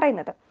എക്സാമ്പിളായിട്ട്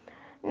പറയുന്നത്.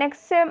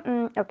 Next,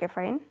 okay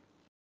fine.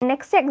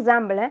 Next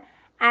example,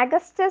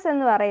 Augustus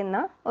എന്ന് പറയുന്ന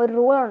ഒരു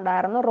റൂളർ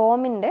ഉണ്ടായിരുന്നു,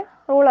 റോമിൻ്റെ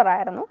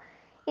റൂളറായിരുന്നു.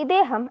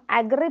 ഇദ്ദേഹം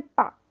അഗ്രിപ്പ,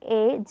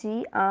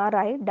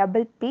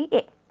 AGRIPPA.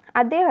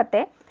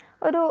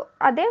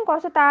 അദ്ദേഹം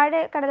കുറച്ച്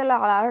താഴെ കടലുള്ള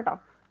ആളാണ് കേട്ടോ.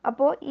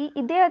 അപ്പോൾ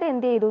ഇദ്ദേഹത്തെ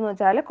എന്ത് ചെയ്തു എന്ന്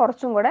വെച്ചാൽ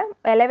കുറച്ചും കൂടെ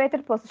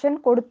എലവേറ്റഡ് പൊസിഷൻ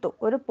കൊടുത്തു.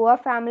 ഒരു പുവർ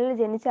ഫാമിലിയിൽ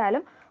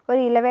ജനിച്ചാലും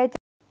ഒരു elevated.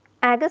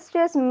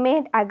 Augustus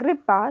made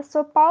Agrippa so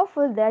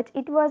powerful that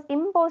it was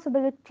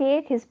impossible to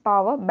take his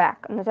power back.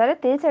 എന്ന് വെച്ചാൽ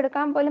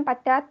തിരിച്ചെടുക്കാൻ പോലും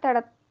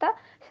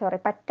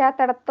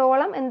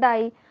പറ്റാത്തടത്തോളം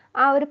എന്തായി,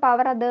 ആ ഒരു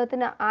പവർ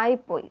അദ്ദേഹത്തിന്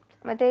ആയിപ്പോയി.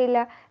 ഇല്ല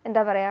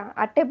എന്താ പറയുക,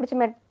 അട്ടയെ പിടിച്ച്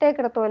മെട്ടേ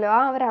കിടത്തുമല്ലോ,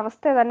 ആ ഒരു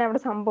അവസ്ഥ തന്നെ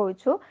അവിടെ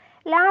സംഭവിച്ചു.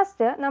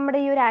 ലാസ്റ്റ് നമ്മുടെ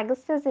ഈ ഒരു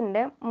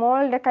അഗസ്റ്റസിൻ്റെ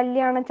മോളുടെ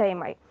കല്യാണ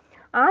ടൈമായി.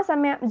 ആ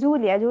സമയം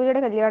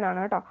ജൂലിയയുടെ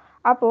കല്യാണമാണ് കേട്ടോ.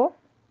 അപ്പോൾ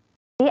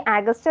ഈ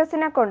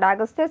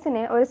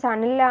അഗസ്റ്റസിനെ ഒരു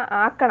സണ്ണില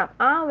ആക്കണം,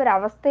 ആ ഒരു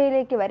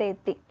അവസ്ഥയിലേക്ക് വരെ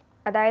എത്തി.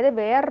 അതായത്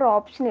വേറൊരു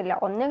ഓപ്ഷൻ ഇല്ല,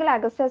 ഒന്നുകിൽ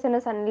അഗസ്റ്റസിനെ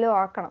സണ്ണിലോ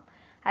ആക്കണം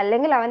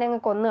അല്ലെങ്കിൽ അവനെ അങ്ങ്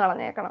കൊന്നു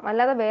കളഞ്ഞേക്കണം.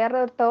 അല്ലാതെ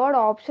വേറൊരു തേർഡ്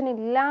ഓപ്ഷൻ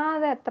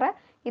ഇല്ലാതെ അത്ര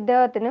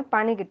ഇദ്ദേഹത്തിന്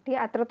പണി കിട്ടി.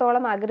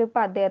 അത്രത്തോളം അഗ്രിപ്പ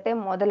അദ്ദേഹത്തെ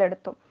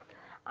മുതലെടുത്തു.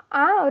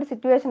 ആ ഒരു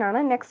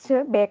സിറ്റുവേഷനാണ് നെക്സ്റ്റ്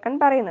ബേക്കൺ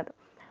പറയുന്നത്.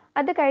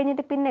 അത്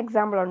കഴിഞ്ഞിട്ട് പിന്നെ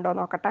എക്സാമ്പിൾ ഉണ്ടോ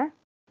നോക്കട്ടെ.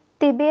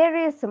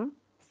 തിബേറിയസും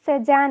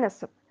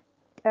സെജാനസും.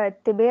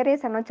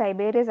 തിബേറിയസ് ആണോ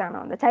ചൈബേറിയസ് ആണോ?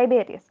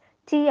 ചൈബേറിയസ്,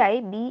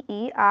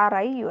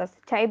 TIBERIUS.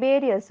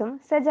 ചൈബേരിയസും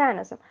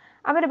സെജാനസും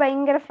അവർ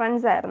ഭയങ്കര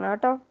ഫ്രണ്ട്സ് ആയിരുന്നു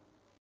കേട്ടോ.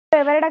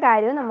 ഇവരുടെ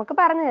കാര്യവും നമുക്ക്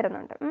പറഞ്ഞു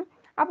തരുന്നുണ്ട്.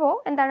 അപ്പോൾ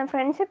എന്താണ്,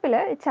 ഫ്രണ്ട്ഷിപ്പിൽ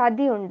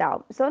ചതി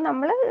ഉണ്ടാവും. സോ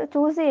നമ്മൾ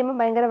ചൂസ് ചെയ്യുമ്പോൾ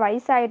ഭയങ്കര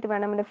വയസ്സായിട്ട്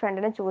വേണം നമ്മുടെ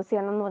ഫ്രണ്ടിനെ ചൂസ്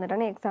ചെയ്യണം എന്ന്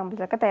പറഞ്ഞിട്ടാണ്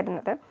എക്സാമ്പിൾസ് ഒക്കെ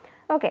തരുന്നത്.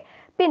 ഓക്കെ.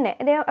 പിന്നെ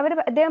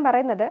അദ്ദേഹം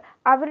പറയുന്നത്,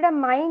 അവരുടെ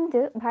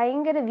മൈൻഡ്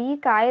ഭയങ്കര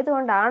വീക്ക്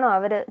ആയതുകൊണ്ടാണോ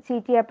അവർ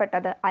ചീറ്റ്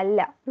ചെയ്യപ്പെട്ടത്? അല്ല,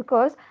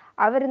 ബിക്കോസ്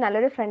അവർ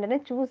നല്ലൊരു ഫ്രണ്ടിനെ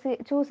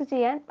ചൂസ്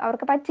ചെയ്യാൻ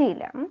അവർക്ക്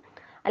പറ്റിയില്ല.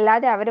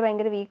 അല്ലാതെ അവർ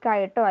ഭയങ്കര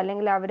വീക്കായിട്ടോ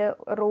അല്ലെങ്കിൽ അവർ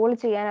റോൾ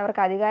ചെയ്യാൻ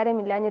അവർക്ക്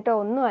അധികാരമില്ലാഞ്ഞിട്ടോ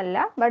ഒന്നുമല്ല.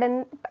 ബട്ട്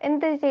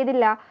എന്ത്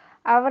ചെയ്തില്ല,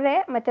 അവരെ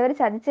മറ്റവർ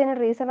ചതിച്ചതിന്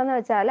റീസൺ എന്ന്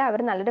വെച്ചാൽ അവർ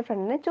നല്ലൊരു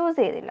ഫ്രണ്ടിനെ ചൂസ്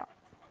ചെയ്തില്ല.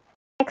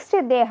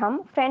 നെക്സ്റ്റ് ഇദ്ദേഹം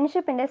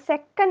ഫ്രണ്ട്ഷിപ്പിൻ്റെ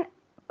സെക്കൻഡ്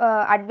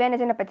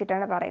അഡ്വാൻറ്റേജിനെ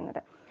പറ്റിയിട്ടാണ്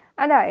പറയുന്നത്.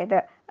 അതായത്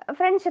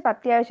ഫ്രണ്ട്ഷിപ്പ്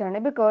അത്യാവശ്യമാണ്.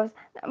 ബിക്കോസ്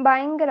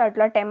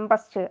ഭയങ്കരമായിട്ടുള്ള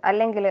ടെമ്പസ്റ്റ്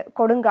അല്ലെങ്കിൽ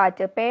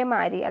കൊടുങ്കാറ്റ്,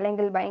 പേമാരി,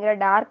 അല്ലെങ്കിൽ ഭയങ്കര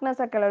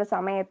ഡാർക്ക്നെസ് ഒക്കെ ഉള്ള ഒരു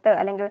സമയത്ത്,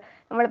 അല്ലെങ്കിൽ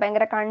നമ്മൾ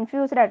ഭയങ്കര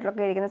കൺഫ്യൂസ്ഡ്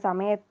ആയിട്ടുള്ളൊക്കെ ഇരിക്കുന്ന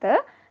സമയത്ത്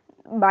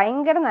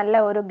ഭയങ്കര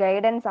നല്ല ഒരു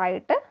ഗൈഡൻസ്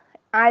ആയിട്ട്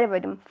ആര്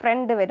വരും?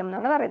 ഫ്രണ്ട് വരും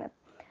എന്നാണ് പറയുന്നത്.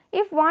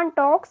 If one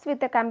talks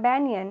with a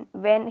companion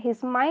when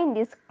his mind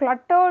is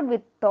ക്ലട്ടേർഡ്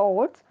with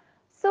thoughts,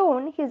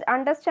 soon his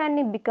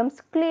understanding becomes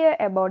clear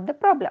about the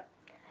problem.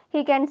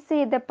 He can see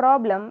the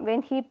problem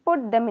when he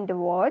put them into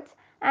words.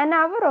 An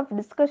hour of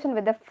discussion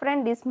with a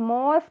friend is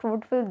more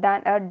fruitful than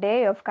a day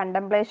of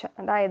contemplation.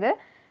 അതായത്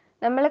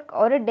നമ്മൾ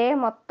ഒരു day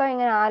മൊത്തം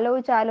ഇങ്ങനെ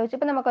ആലോചിച്ച്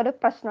ഇപ്പം നമുക്കൊരു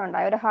പ്രശ്നം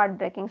ഉണ്ടായി, ഒരു ഹാർട്ട്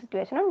ബ്രേക്കിംഗ്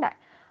സിറ്റുവേഷൻ ഉണ്ടായി.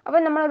 അപ്പം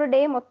നമ്മളൊരു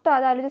ഡേ മൊത്തം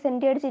അത് ആലോചിച്ച്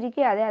സെൻറ്റി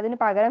അടിച്ചിരിക്കാതെ അതിന്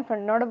പകരം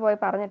ഫ്രണ്ടിനോട് പോയി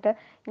പറഞ്ഞിട്ട്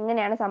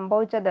ഇങ്ങനെയാണ്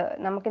സംഭവിച്ചത്,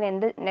 നമുക്കിനി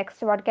എന്ത്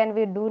next, what can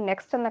we do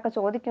next എന്നൊക്കെ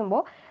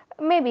ചോദിക്കുമ്പോൾ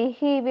may be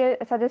he will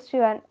suggest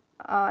U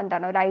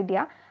എന്താണ് ഒരു ഐഡിയ.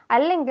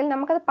 അല്ലെങ്കിൽ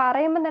നമുക്കത്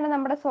പറയുമ്പോൾ തന്നെ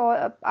നമ്മുടെ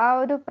ആ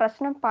ഒരു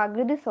പ്രശ്നം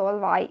പകുതി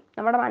സോൾവ് ആയി,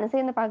 നമ്മുടെ മനസ്സിൽ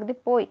നിന്ന് പകുതി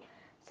പോയി.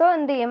 സോ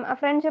എന്ത് ചെയ്യും, ആ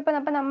ഫ്രണ്ട്ഷിപ്പ്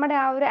അപ്പം നമ്മുടെ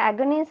ആ ഒരു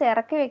അഗണീസ്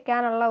ഇറക്കി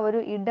വെക്കാനുള്ള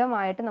ഒരു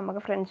ഇടമായിട്ട്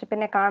നമുക്ക്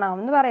ഫ്രണ്ട്ഷിപ്പിനെ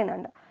കാണാമെന്ന്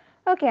പറയുന്നുണ്ട്.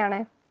 ഓക്കെ ആണേ.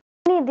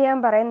 ഇനി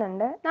ഇദ്ദേഹം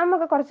പറയുന്നുണ്ട്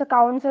നമുക്ക് കുറച്ച്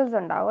കൗൺസിൽസ്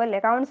ഉണ്ടാവും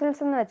അല്ലേ.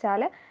 കൗൺസിൽസ് എന്ന്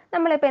വെച്ചാൽ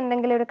നമ്മളിപ്പോൾ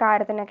എന്തെങ്കിലും ഒരു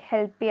കാര്യത്തിനൊക്കെ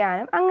ഹെൽപ്പ്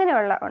ചെയ്യാനും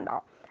അങ്ങനെയുള്ള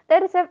ഉണ്ടാവും.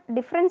 There is A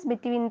difference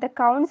between the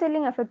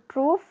counselling of A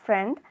true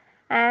front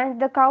and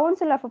the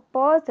council of A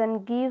person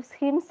gives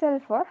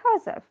himself or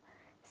herself.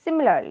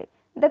 Similarly,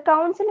 the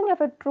counseling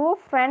of a true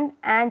friend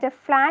and a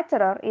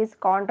flatterer is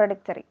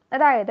contradictory.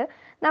 അതായത്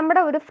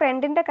നമ്മുടെ ഒരു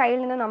ഫ്രണ്ടിൻ്റെ കയ്യിൽ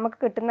നിന്ന് നമുക്ക്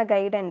കിട്ടുന്ന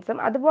ഗൈഡൻസും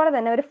അതുപോലെ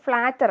തന്നെ ഒരു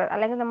ഫ്ലാറ്ററർ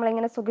അല്ലെങ്കിൽ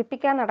നമ്മളിങ്ങനെ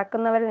സുഖിപ്പിക്കാൻ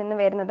നടക്കുന്നവരിൽ നിന്ന്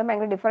വരുന്നതും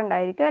ഭയങ്കര ഡിഫറെൻ്റ്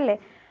ആയിരിക്കും അല്ലേ.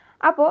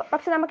 അപ്പോൾ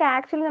പക്ഷെ നമുക്ക്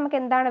ആക്ച്വലി നമുക്ക്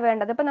എന്താണ്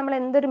വേണ്ടത്? ഇപ്പം നമ്മൾ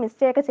എന്തൊരു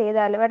മിസ്റ്റേക്ക്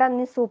ചെയ്താലും എടാ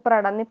നീ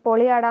സൂപ്പറാടാ, നീ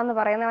പൊളിയാടാന്ന്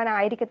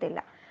പറയുന്നവനായിരിക്കത്തില്ല.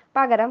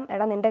 പകരം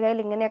എടാ നിൻ്റെ കയ്യിൽ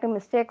ഇങ്ങനെയൊക്കെ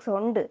മിസ്റ്റേക്സ്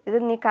ഉണ്ട്, ഇത്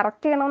നീ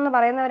കറക്റ്റ് ചെയ്യണമെന്ന്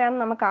പറയുന്നവരാണ്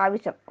നമുക്ക്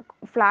ആവശ്യം.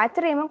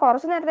 ഫ്ലാറ്റർ ചെയ്യുമ്പോൾ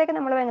കുറച്ച് നേരത്തേക്ക്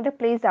നമ്മൾ ഭയങ്കര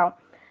പ്ലീസ് ആവും.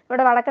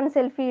 ഇവിടെ വടക്കൻ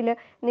സെൽഫിയിൽ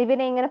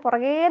നിവിനെ ഇങ്ങനെ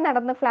പുറകെ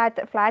നടന്ന്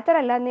ഫ്ലാറ്റർ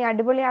അല്ല നീ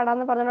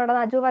അടിപൊളിയാടാന്ന് പറഞ്ഞുകൊണ്ട്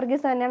അജു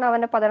വർഗീസ് തന്നെയാണ്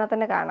അവൻ്റെ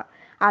പതനത്തിന് കാണാം.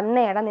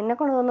 അന്നേടാ നിന്നെ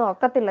കൊണ്ടൊന്നും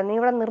ഒക്കത്തില്ല, നീ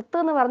ഇവിടെ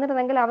നിർത്തുമെന്ന്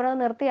പറഞ്ഞിട്ടുണ്ടെങ്കിൽ അവനത്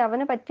നിർത്തി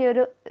അവന്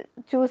പറ്റിയൊരു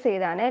ചൂസ്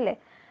ചെയ്താണേ അല്ലേ.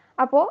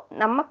 അപ്പോൾ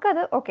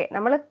നമുക്കത് ഓക്കെ,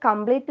 നമ്മൾ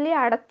കംപ്ലീറ്റ്ലി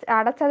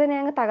അടച്ചതിനെ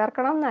അങ്ങ്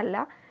തകർക്കണം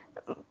എന്നല്ല,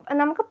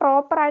 നമുക്ക്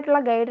പ്രോപ്പറായിട്ടുള്ള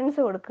ഗൈഡൻസ്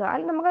കൊടുക്കുക.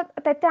 അല്ലെങ്കിൽ നമുക്ക്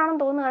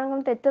തെറ്റാണെന്ന്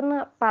തോന്നുകയാണെങ്കിൽ തെറ്റെന്ന്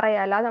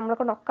പറയാം. അല്ലാതെ നമ്മളെ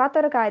കൊണ്ട്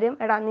ഒക്കാത്തൊരു കാര്യം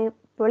എടാ നീ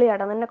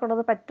പൊളിയാടാ നിന്നെ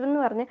കൊണ്ടത് പറ്റുമെന്ന്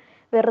പറഞ്ഞ്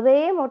വെറുതെ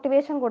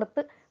മോട്ടിവേഷൻ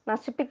കൊടുത്ത്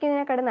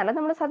നശിപ്പിക്കുന്നതിനെക്കാളും നല്ല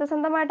നമ്മൾ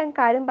സത്യസന്ധമായിട്ട്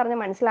കാര്യം പറഞ്ഞ്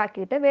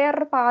മനസ്സിലാക്കിയിട്ട്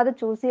വേറൊരു പാത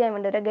ചൂസ് ചെയ്യാൻ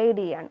വേണ്ടി ഒരു ഗൈഡ്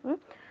ചെയ്യാണ്.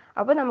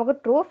 അപ്പോൾ നമുക്ക്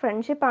ട്രൂ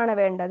ഫ്രണ്ട്ഷിപ്പാണ്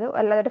വേണ്ടത്,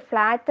 അല്ലാതെ ഒരു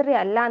ഫ്ലാറ്ററി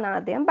അല്ല എന്നാണ്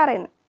അദ്ദേഹം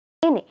പറയുന്നത്.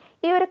 ഇനി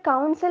ഈ ഒരു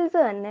കൗൺസിൽസ്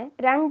തന്നെ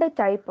 2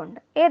 ടൈപ്പ് ഉണ്ട്.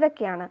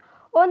 ഏതൊക്കെയാണ്?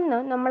 ഒന്ന്,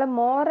 നമ്മൾ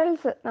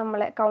മോറൽസ്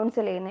നമ്മളെ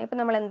കൗൺസിൽ ചെയ്യുന്നത്. ഇപ്പം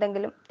നമ്മൾ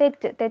എന്തെങ്കിലും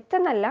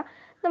തെറ്റെന്നല്ല,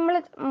 നമ്മൾ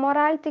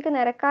മൊറാലിറ്റിക്ക്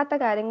നിരക്കാത്ത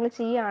കാര്യങ്ങൾ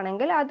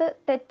ചെയ്യുകയാണെങ്കിൽ അത്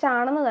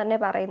തെറ്റാണെന്ന് തന്നെ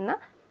പറയുന്ന,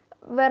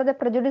 വെറുതെ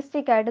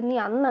പ്രജുഡിസ്റ്റിക് ആയിട്ട് നീ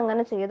അന്ന്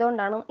അങ്ങനെ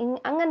ചെയ്തുകൊണ്ടാണ്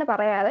അങ്ങനെ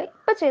പറയാതെ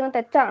ഇപ്പം ചെയ്യുന്ന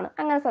തെറ്റാണ്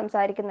അങ്ങനെ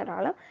സംസാരിക്കുന്ന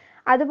ഒരാൾ.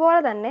 അതുപോലെ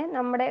തന്നെ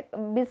നമ്മുടെ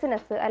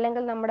ബിസിനസ്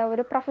അല്ലെങ്കിൽ നമ്മുടെ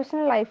ഒരു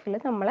പ്രൊഫഷണൽ ലൈഫിൽ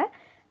നമ്മളെ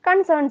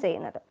കൺസേൺ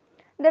ചെയ്യുന്നത്.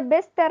 The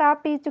best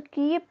therapy to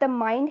keep the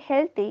mind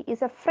healthy is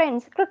a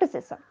friend's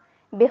criticism.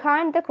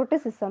 Behind the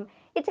criticism,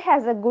 it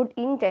has a good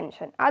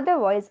intention.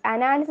 Otherwise,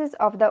 analysis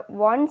of the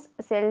one's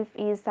self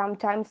is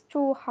sometimes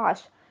too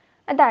harsh.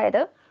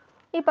 അതായത്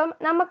ഇപ്പം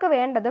നമുക്ക്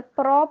വേണ്ടത്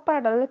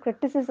പ്രോപ്പറായിട്ടുള്ള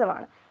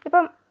ക്രിറ്റിസിസമാണ്.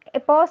 ഇപ്പം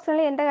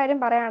personally എൻ്റെ കാര്യം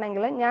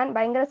പറയുകയാണെങ്കിൽ ഞാൻ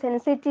ഭയങ്കര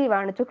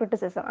സെൻസിറ്റീവാണ് ടു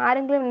ക്രിറ്റിസിസം.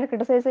 ആരെങ്കിലും എന്നെ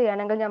ക്രിറ്റിസൈസ്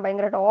ചെയ്യുകയാണെങ്കിൽ ഞാൻ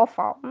ഭയങ്കരമായിട്ട്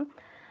ഓഫാവും.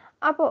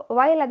 അപ്പോൾ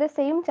while at the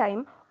same time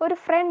ഒരു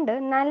ഫ്രണ്ട്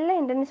നല്ല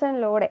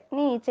ഇൻറ്റൻഷനിലൂടെ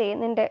നീ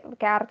നിൻ്റെ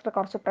ക്യാരക്ടർ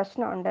കുറച്ച്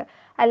പ്രശ്നമുണ്ട്,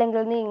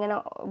 അല്ലെങ്കിൽ നീ ഇങ്ങനെ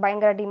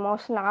ഭയങ്കരമായിട്ട്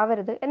ഇമോഷണൽ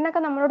ആവരുത്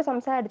എന്നൊക്കെ നമ്മളോട്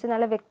സംസാരിച്ച്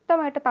നല്ല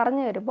വ്യക്തമായിട്ട്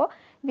പറഞ്ഞു തരുമ്പോൾ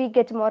we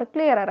get more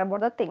clear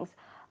about the things.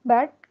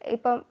 But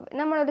ഇപ്പം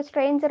നമ്മളൊരു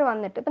സ്ട്രേഞ്ചർ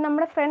വന്നിട്ട് ഇപ്പം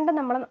നമ്മുടെ ഫ്രണ്ട്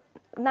നമ്മൾ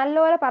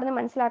നല്ലപോലെ പറഞ്ഞ്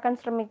മനസ്സിലാക്കാൻ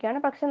ശ്രമിക്കുകയാണ്,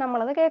 പക്ഷെ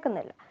നമ്മളത്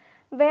കേൾക്കുന്നില്ല.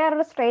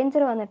 വേറൊരു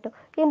സ്ട്രേഞ്ചർ വന്നിട്ട്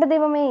എൻ്റെ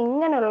ദൈവമേ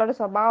ഇങ്ങനെയുള്ളൊരു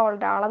സ്വഭാവമുള്ള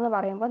ഒരാളെന്ന്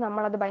പറയുമ്പോൾ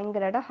നമ്മളത്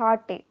ഭയങ്കരമായിട്ട്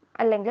ഹാർട്ട് ചെയ്യും.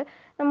 അല്ലെങ്കിൽ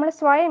നമ്മൾ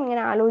സ്വയം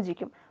ഇങ്ങനെ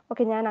ആലോചിക്കും,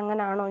 ഓക്കെ ഞാൻ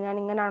അങ്ങനാണോ ഞാൻ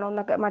ഇങ്ങനാണോ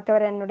എന്നൊക്കെ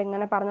മറ്റവരെന്നോട്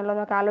ഇങ്ങനെ പറഞ്ഞല്ലോ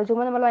എന്നൊക്കെ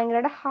ആലോചിക്കുമ്പോൾ നമ്മൾ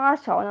ഭയങ്കരമായിട്ട്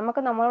ഹാർഷാവും.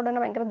 നമുക്ക് നമ്മളോട്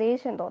തന്നെ ഭയങ്കര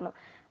ദേഷ്യം തോന്നും.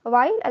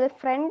 വൈൽ അത്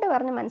ഫ്രണ്ട്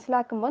പറഞ്ഞ്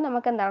മനസ്സിലാക്കുമ്പോൾ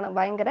നമുക്ക് എന്താണ്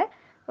ഭയങ്കര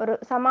ഒരു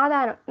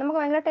സമാധാനം, നമുക്ക്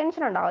ഭയങ്കര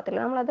ടെൻഷൻ ഉണ്ടാവത്തില്ല.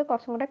 നമ്മളത്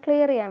കുറച്ചും കൂടെ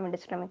ക്ലിയർ ചെയ്യാൻ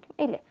വേണ്ടി ശ്രമിക്കും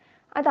ഇല്ലേ.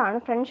 അതാണ്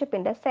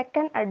ഫ്രണ്ട്ഷിപ്പിൻ്റെ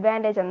സെക്കൻഡ്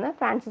അഡ്വാൻറ്റേജ് എന്ന്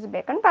ഫ്രാൻസിസ്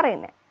ബേക്കൺ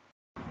പറയുന്നത്.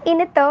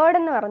 ഇനി തേർഡ്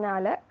എന്ന്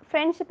പറഞ്ഞാൽ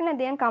ഫ്രണ്ട്ഷിപ്പിനെ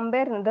അദ്ദേഹം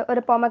കമ്പയർ ചെയ്യുന്നത്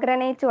ഒരു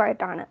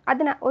പൊമഗ്രനേറ്റുമായിട്ടാണ്.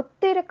 അതിന്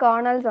ഒത്തിരി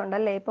കേർണൽസ്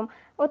ഉണ്ടല്ലേ, ഇപ്പം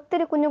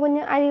ഒത്തിരി കുഞ്ഞു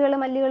കുഞ്ഞു അരികളും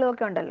മല്ലികളും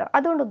ഒക്കെ ഉണ്ടല്ലോ.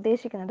 അതുകൊണ്ട്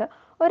ഉദ്ദേശിക്കുന്നത്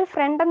ഒരു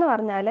ഫ്രണ്ട് എന്ന്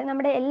പറഞ്ഞാൽ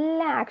നമ്മുടെ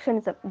എല്ലാ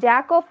ആക്ഷൻസും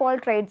ജാക്ക് ഓഫ് ഓൾ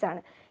ട്രേഡ്സ്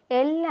ആണ്.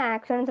 എല്ലാ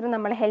ആക്ഷൻസിനും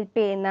നമ്മളെ ഹെൽപ്പ്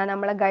ചെയ്യുന്ന,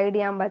 നമ്മളെ ഗൈഡ്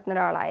ചെയ്യാൻ പറ്റുന്ന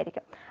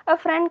ഒരാളായിരിക്കും. A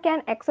friend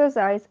can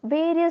exercise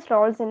various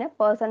Rolls in a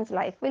person's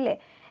life ഇല്ലേ.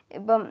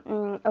 ഇപ്പം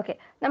ഓക്കെ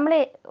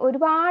നമ്മളെ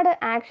ഒരുപാട്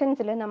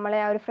ആക്ഷൻസിൽ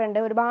നമ്മളെ ആ ഒരു ഫ്രണ്ട്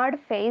ഒരുപാട്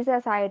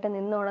ഫേസസ് ആയിട്ട്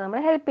നിന്നുകൊണ്ട്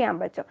നമ്മളെ ഹെൽപ്പ് ചെയ്യാൻ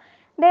പറ്റും.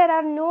 There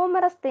are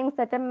numerous things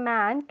that a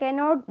man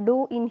cannot do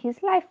in his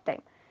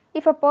lifetime.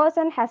 If a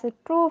person has a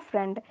true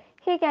friend,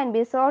 he can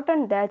be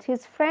certain that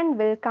his friend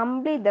will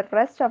complete the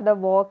rest of the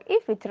work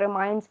if it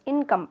remains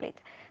incomplete.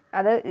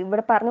 അത്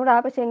ഇവിടെ പറഞ്ഞുകൂടാ,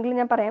 പക്ഷേ എങ്കിലും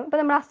ഞാൻ പറയാം.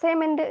 ഇപ്പോൾ നമ്മൾ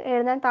assignment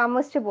എഴുതാൻ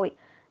താമസിച്ചു പോയി,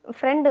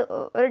 ഫ്രണ്ട്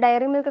ഒരു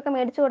ഡയറി മിൽക്കൊക്കെ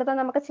മേടിച്ചു കൊടുത്താൽ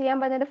നമുക്ക് ചെയ്യാൻ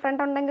പറ്റുന്ന ഒരു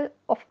ഫ്രണ്ട് ഉണ്ടെങ്കിൽ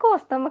ഓഫ്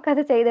കോഴ്സ്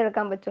നമുക്കത്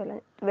ചെയ്തെടുക്കാൻ പറ്റുമല്ലോ.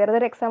 വെറുതെ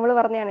ഒരു എക്സാമ്പിൾ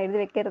പറഞ്ഞാണ്, എഴുതി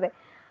വെക്കരുത്,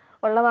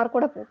 ഉള്ള മാർക്ക്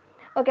കൂടെ പോകും.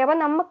 ഓക്കെ, അപ്പം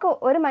നമുക്ക്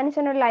ഒരു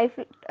മനുഷ്യനൊരു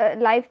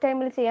ലൈഫ്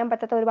ടൈമിൽ ചെയ്യാൻ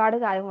പറ്റാത്ത ഒരുപാട്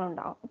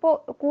കാര്യങ്ങളുണ്ടാവും. അപ്പോൾ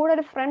കൂടെ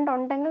ഒരു ഫ്രണ്ട്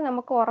ഉണ്ടെങ്കിൽ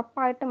നമുക്ക്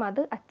ഉറപ്പായിട്ടും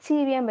അത്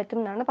അച്ചീവ് ചെയ്യാൻ പറ്റും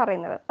എന്നാണ്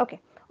പറയുന്നത്. ഓക്കെ,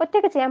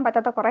 ഒറ്റയ്ക്ക് ചെയ്യാൻ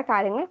പറ്റാത്ത കുറേ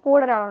കാര്യങ്ങൾ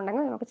കൂടെ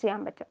ഒരാളുണ്ടെങ്കിൽ നമുക്ക്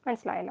ചെയ്യാൻ പറ്റും.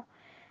 മനസ്സിലായല്ലോ?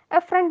 A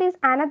friend is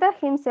another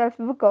himself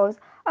because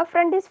a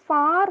friend is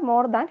far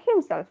more than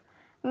himself.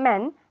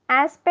 Men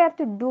aspire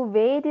to do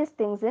various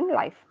things in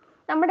life.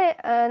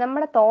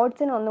 നമ്മുടെ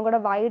തോട്ട്സിനെ ഒന്നും കൂടെ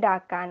വൈഡ്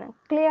ആക്കാൻ,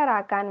 ക്ലിയർ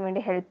ആക്കാൻ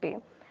വേണ്ടി ഹെൽപ്പ്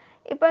ചെയ്യും.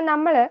 ഇപ്പം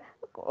നമ്മൾ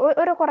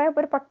ഒരു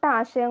പൊട്ട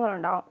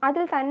ആശയങ്ങളുണ്ടാവും,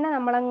 അതിൽ തന്നെ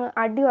നമ്മളങ്ങ്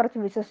അടിയുറച്ച്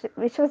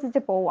വിശ്വസിച്ച്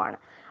പോവുകയാണ്.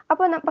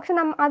 അപ്പോൾ പക്ഷെ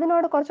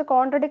അതിനോട് കുറച്ച്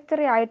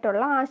കോൺട്രഡിക്ടറി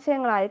ആയിട്ടുള്ള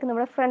ആശയങ്ങളായിരിക്കും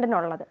നമ്മുടെ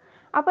ഫ്രണ്ടിനുള്ളത്.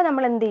 അപ്പോൾ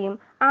നമ്മൾ എന്ത് ചെയ്യും?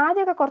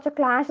 ആദ്യമൊക്കെ കുറച്ച്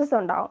ക്ലാഷസ്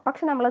ഉണ്ടാവും,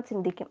 പക്ഷെ നമ്മൾ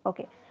ചിന്തിക്കും,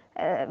 ഓക്കെ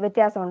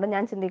വ്യത്യാസമുണ്ട്,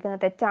 ഞാൻ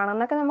ചിന്തിക്കുന്നത്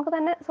തെറ്റാണെന്നൊക്കെ നമുക്ക്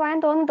തന്നെ സ്വയം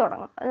തോന്നി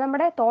തുടങ്ങും.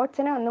 നമ്മുടെ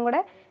തോട്ട്സിനെ ഒന്നും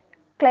കൂടെ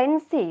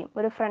ക്ലെൻസ് ചെയ്യും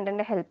ഒരു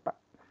ഫ്രണ്ടിൻ്റെ help.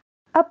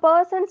 A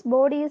person's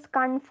body is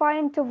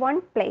confined to one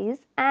place,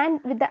 and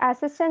with the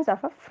assistance of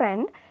a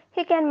friend,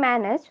 he can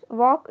manage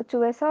walk to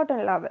a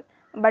certain level.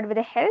 But with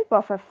the help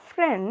of a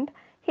friend,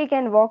 he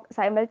can walk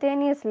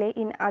simultaneously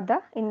in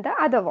the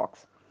other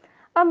walks.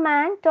 A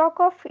man talk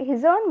of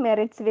his own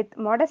merits with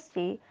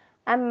modesty.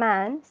 A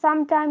man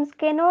sometimes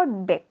cannot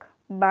beg,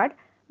 but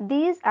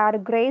these are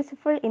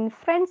graceful in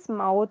friend's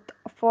mouth,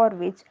 for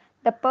which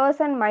the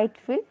person might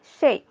feel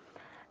shy.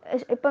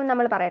 ഇപ്പം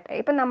നമ്മൾ പറയട്ടെ,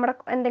 ഇപ്പം നമ്മുടെ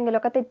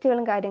എന്തെങ്കിലുമൊക്കെ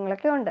തെറ്റുകളും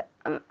കാര്യങ്ങളൊക്കെ ഉണ്ട്,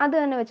 അത്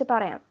തന്നെ വെച്ച്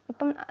പറയാം.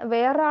 ഇപ്പം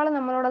വേറൊരാൾ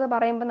നമ്മളോടത്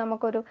പറയുമ്പോൾ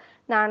നമുക്കൊരു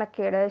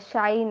നാണക്കേട്,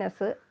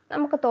 ഷൈനെസ്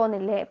നമുക്ക്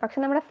തോന്നില്ലേ?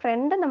 പക്ഷെ നമ്മുടെ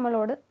ഫ്രണ്ട്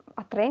നമ്മളോട്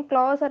അത്രയും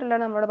ക്ലോസ് ആയിട്ടുള്ള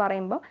നമ്മളോട്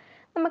പറയുമ്പോൾ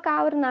നമുക്ക് ആ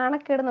ഒരു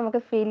നാണക്കേട്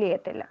നമുക്ക് ഫീൽ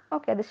ചെയ്യത്തില്ല.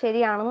 ഓക്കെ, അത്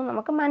ശരിയാണെന്ന്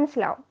നമുക്ക്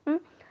മനസ്സിലാവും.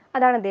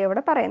 അതാണ് ദൈവം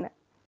ഇവിടെ പറയുന്നത്.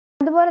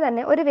 അതുപോലെ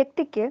തന്നെ ഒരു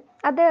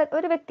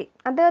വ്യക്തി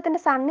അദ്ദേഹത്തിൻ്റെ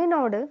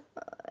സണ്ണിനോട്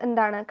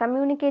എന്താണ്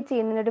കമ്മ്യൂണിക്കേറ്റ്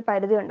ചെയ്യുന്നതിനൊരു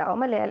പരിധി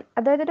ഉണ്ടാവും, അല്ലേ?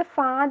 അതായത് ഒരു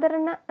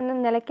ഫാദറിന് എന്ന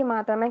നിലയ്ക്ക്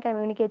മാത്രമേ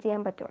കമ്മ്യൂണിക്കേറ്റ്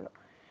ചെയ്യാൻ പറ്റുള്ളൂ.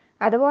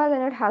 അതുപോലെ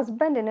തന്നെ ഒരു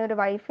ഹസ്ബൻഡിന് ഒരു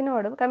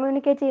വൈഫിനോട്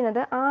കമ്മ്യൂണിക്കേറ്റ്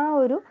ചെയ്യുന്നത് ആ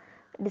ഒരു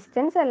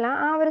ഡിസ്റ്റൻസ് അല്ല,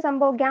 ആ ഒരു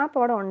സംഭവം ഗ്യാപ്പ്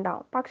അവിടെ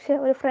ഉണ്ടാവും. പക്ഷെ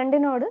ഒരു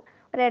ഫ്രണ്ടിനോട്,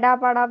 ഒരു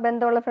എടാപാടാ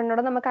ബന്ധമുള്ള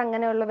ഫ്രണ്ടിനോട് നമുക്ക്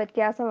അങ്ങനെയുള്ള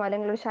വ്യത്യാസമോ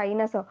അല്ലെങ്കിൽ ഒരു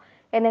ഷൈനസോ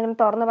എന്തെങ്കിലും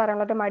തുറന്നു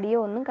പറയാനുള്ള ഒരു മടിയോ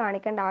ഒന്നും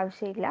കാണിക്കേണ്ട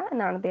ആവശ്യമില്ല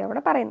എന്നാണ് ദൈവം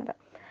അവിടെ പറയുന്നത്.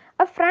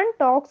 A friend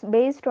talks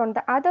based on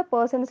the other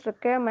person's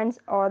requirements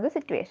or the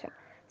situation.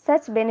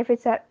 Such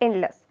benefits are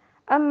endless.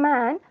 A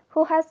man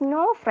who has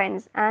no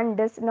friends and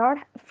does not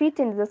fit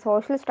into the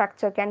social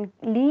structure can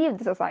leave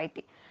the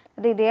society.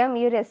 ഇദ്ദേഹം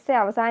ഈ ഒരു essay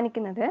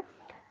അവസാനിക്കുന്നത്,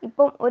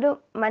 ഇപ്പം ഒരു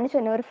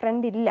മനുഷ്യന് ഒരു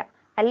front ഇല്ല,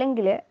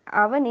 അല്ലെങ്കിൽ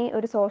അവൻ ഈ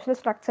ഒരു സോഷ്യൽ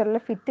സ്ട്രക്ചറിൽ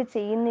ഫിറ്റ്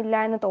ചെയ്യുന്നില്ല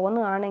എന്ന്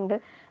തോന്നുകയാണെങ്കിൽ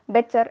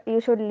better you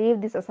should leave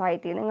the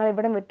society. നിങ്ങൾ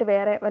ഇവിടെ വിട്ട്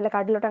വേറെ വല്ല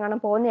കാട്ടിലോട്ടെങ്ങാനും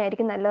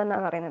പോകുന്നതായിരിക്കും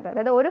നല്ലതെന്നാണ് പറയുന്നത്.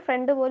 അതായത് ഒരു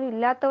ഫ്രണ്ട് പോലും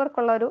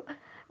ഇല്ലാത്തവർക്കുള്ള ഒരു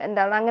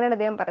എന്താണ് അങ്ങനെയാണ്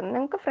അദ്ദേഹം പറയുന്നത്.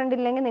 നിങ്ങൾക്ക് ഫ്രണ്ട്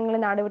ഇല്ലെങ്കിൽ നിങ്ങൾ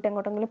നാട് വിട്ട്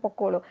എങ്ങോട്ടെങ്കിലും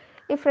പൊക്കോളൂ.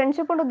 ഈ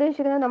ഫ്രണ്ട്ഷിപ്പ് കൊണ്ട്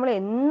ഉദ്ദേശിക്കുന്നത് നമ്മൾ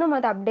എന്നും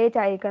അത് അപ്ഡേറ്റ്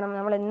ആയിരിക്കണം,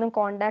 നമ്മൾ എന്നും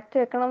കോൺടാക്ട്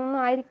വെക്കണം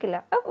എന്നൊന്നും ആയിരിക്കില്ല.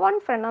 വൺ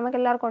ഫ്രണ്ട് നമുക്ക്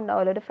എല്ലാവർക്കും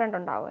ഉണ്ടാവുമല്ലോ, ഒരു ഫ്രണ്ട്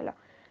ഉണ്ടാവുമല്ലോ.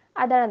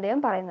 അതാണ്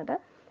അദ്ദേഹം പറയുന്നത്.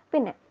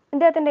 പിന്നെ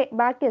ഇദ്ദേഹത്തിൻ്റെ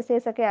ബാക്കി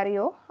എസ്സേസ് ഒക്കെ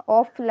അറിയോ?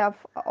 Of love,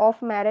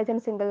 of marriage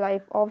and single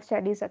life, of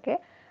studies ഒക്കെ.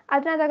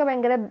 അതിനകത്തൊക്കെ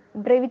ഭയങ്കര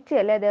ബ്രെവിറ്റി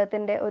അല്ലേ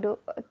അദ്ദേഹത്തിൻ്റെ ഒരു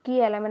കീ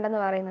എലമെൻ്റ് എന്ന്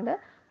പറയുന്നത്.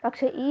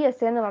 പക്ഷേ ഈ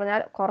എസ്സേ എന്ന്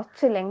പറഞ്ഞാൽ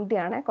കുറച്ച്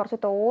ലെങ്തിയാണ്, കുറച്ച്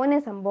തോനെ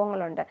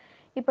സംഭവങ്ങളുണ്ട്.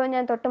 ഇപ്പോൾ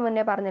ഞാൻ തൊട്ട്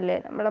മുന്നേ പറഞ്ഞില്ലേ,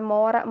 നമ്മൾ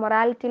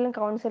മൊറാലിറ്റിയിലും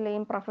കൗൺസിൽ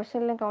ചെയ്യും,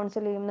 പ്രൊഫഷനിലും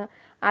കൗൺസിൽ ചെയ്യുന്നു.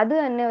 അത്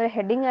തന്നെ ഒരു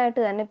ഹെഡിങ് ആയിട്ട്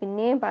തന്നെ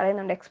പിന്നെയും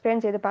പറയുന്നുണ്ട്, എക്സ്പ്ലെയിൻ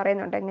ചെയ്ത്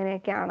പറയുന്നുണ്ട്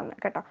എങ്ങനെയൊക്കെയാണെന്ന്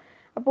കേട്ടോ.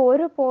 അപ്പോൾ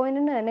ഒരു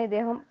പോയിന്റിന് തന്നെ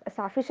ഇദ്ദേഹം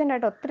സഫീഷ്യൻ്റ്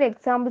ആയിട്ട് ഒത്തിരി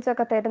എക്സാമ്പിൾസ്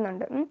ഒക്കെ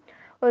തരുന്നുണ്ട്.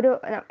 ഒരു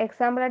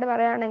എക്സാമ്പിളായിട്ട്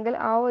പറയുകയാണെങ്കിൽ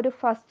ആ ഒരു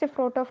ഫസ്റ്റ്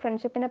ഫ്രൂട്ട് ഓഫ്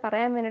ഫ്രണ്ട്ഷിപ്പിനെ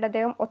പറയാൻ വേണ്ടിയിട്ട്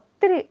അദ്ദേഹം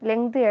ഒത്തിരി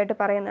ലെങ്തി ആയിട്ട്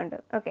പറയുന്നുണ്ട്.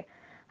 Okay,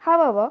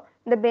 however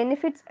the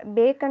benefits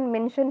Bacon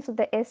mentions in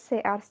the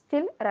essay are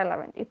still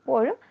relevant.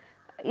 ഇപ്പോഴും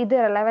ഇത്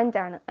റെലവൻ്റ്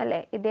ആണ്, അല്ലേ?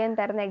 ഇദ്ദേഹം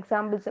തരുന്ന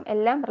എക്സാമ്പിൾസും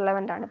എല്ലാം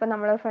റെലവൻ്റ് ആണ്. ഇപ്പം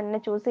നമ്മൾ ഫ്രണ്ടിനെ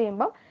ചൂസ്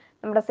ചെയ്യുമ്പോൾ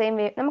നമ്മുടെ സെയിം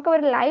വേ നമുക്ക്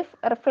ഒരു ലൈഫ്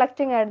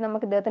റിഫ്ലക്റ്റിംഗ് ആയിട്ട്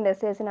നമുക്ക് ഇദ്ദേഹത്തിൻ്റെ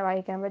എസ്സേസിനെ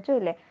വായിക്കാൻ പറ്റും,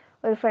 ഇല്ലേ?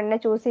 ഒരു ഫ്രണ്ടിനെ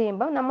ചൂസ്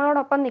ചെയ്യുമ്പോൾ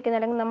നമ്മളോടൊപ്പം നിൽക്കുന്ന,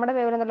 അല്ലെങ്കിൽ നമ്മുടെ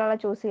വേവിൽ നിന്നുള്ള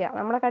ചൂസ് ചെയ്യുക,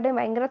 നമ്മളെക്കാട്ടും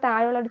ഭയങ്കര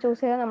താഴെയുള്ളവർ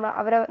ചൂസ് ചെയ്താൽ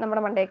അവരെ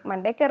നമ്മുടെ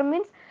മണ്ടേ കയറും,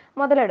 മീൻസ്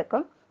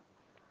മുതലെടുക്കും.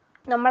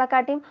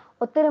 നമ്മളെക്കാട്ടിയും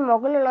ഒത്തിരി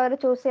മുകളിലുള്ളവരെ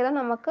ചൂസ് ചെയ്താൽ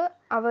നമുക്ക്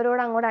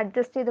അവരോട് അങ്ങോട്ട്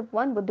അഡ്ജസ്റ്റ് ചെയ്ത്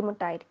പോകാൻ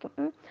ബുദ്ധിമുട്ടായിരിക്കും.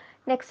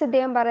 നെക്സ്റ്റ്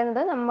ഇദ്ദേഹം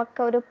പറയുന്നത്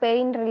നമുക്ക് ഒരു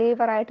പെയിൻ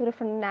റിലീവറായിട്ട് ഒരു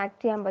ഫ്രണ്ടിനെ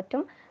ആക്ട് ചെയ്യാൻ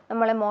പറ്റും,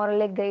 നമ്മളെ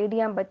മോറലി ഗൈഡ്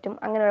ചെയ്യാൻ പറ്റും,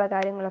 അങ്ങനെയുള്ള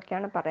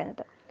കാര്യങ്ങളൊക്കെയാണ്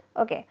പറയുന്നത്.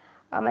 ഓക്കെ,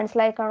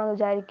 മനസ്സിലായി കാണുമെന്ന്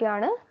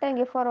വിചാരിക്കുകയാണ്. Thank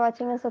you for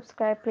watching and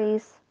subscribe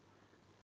please.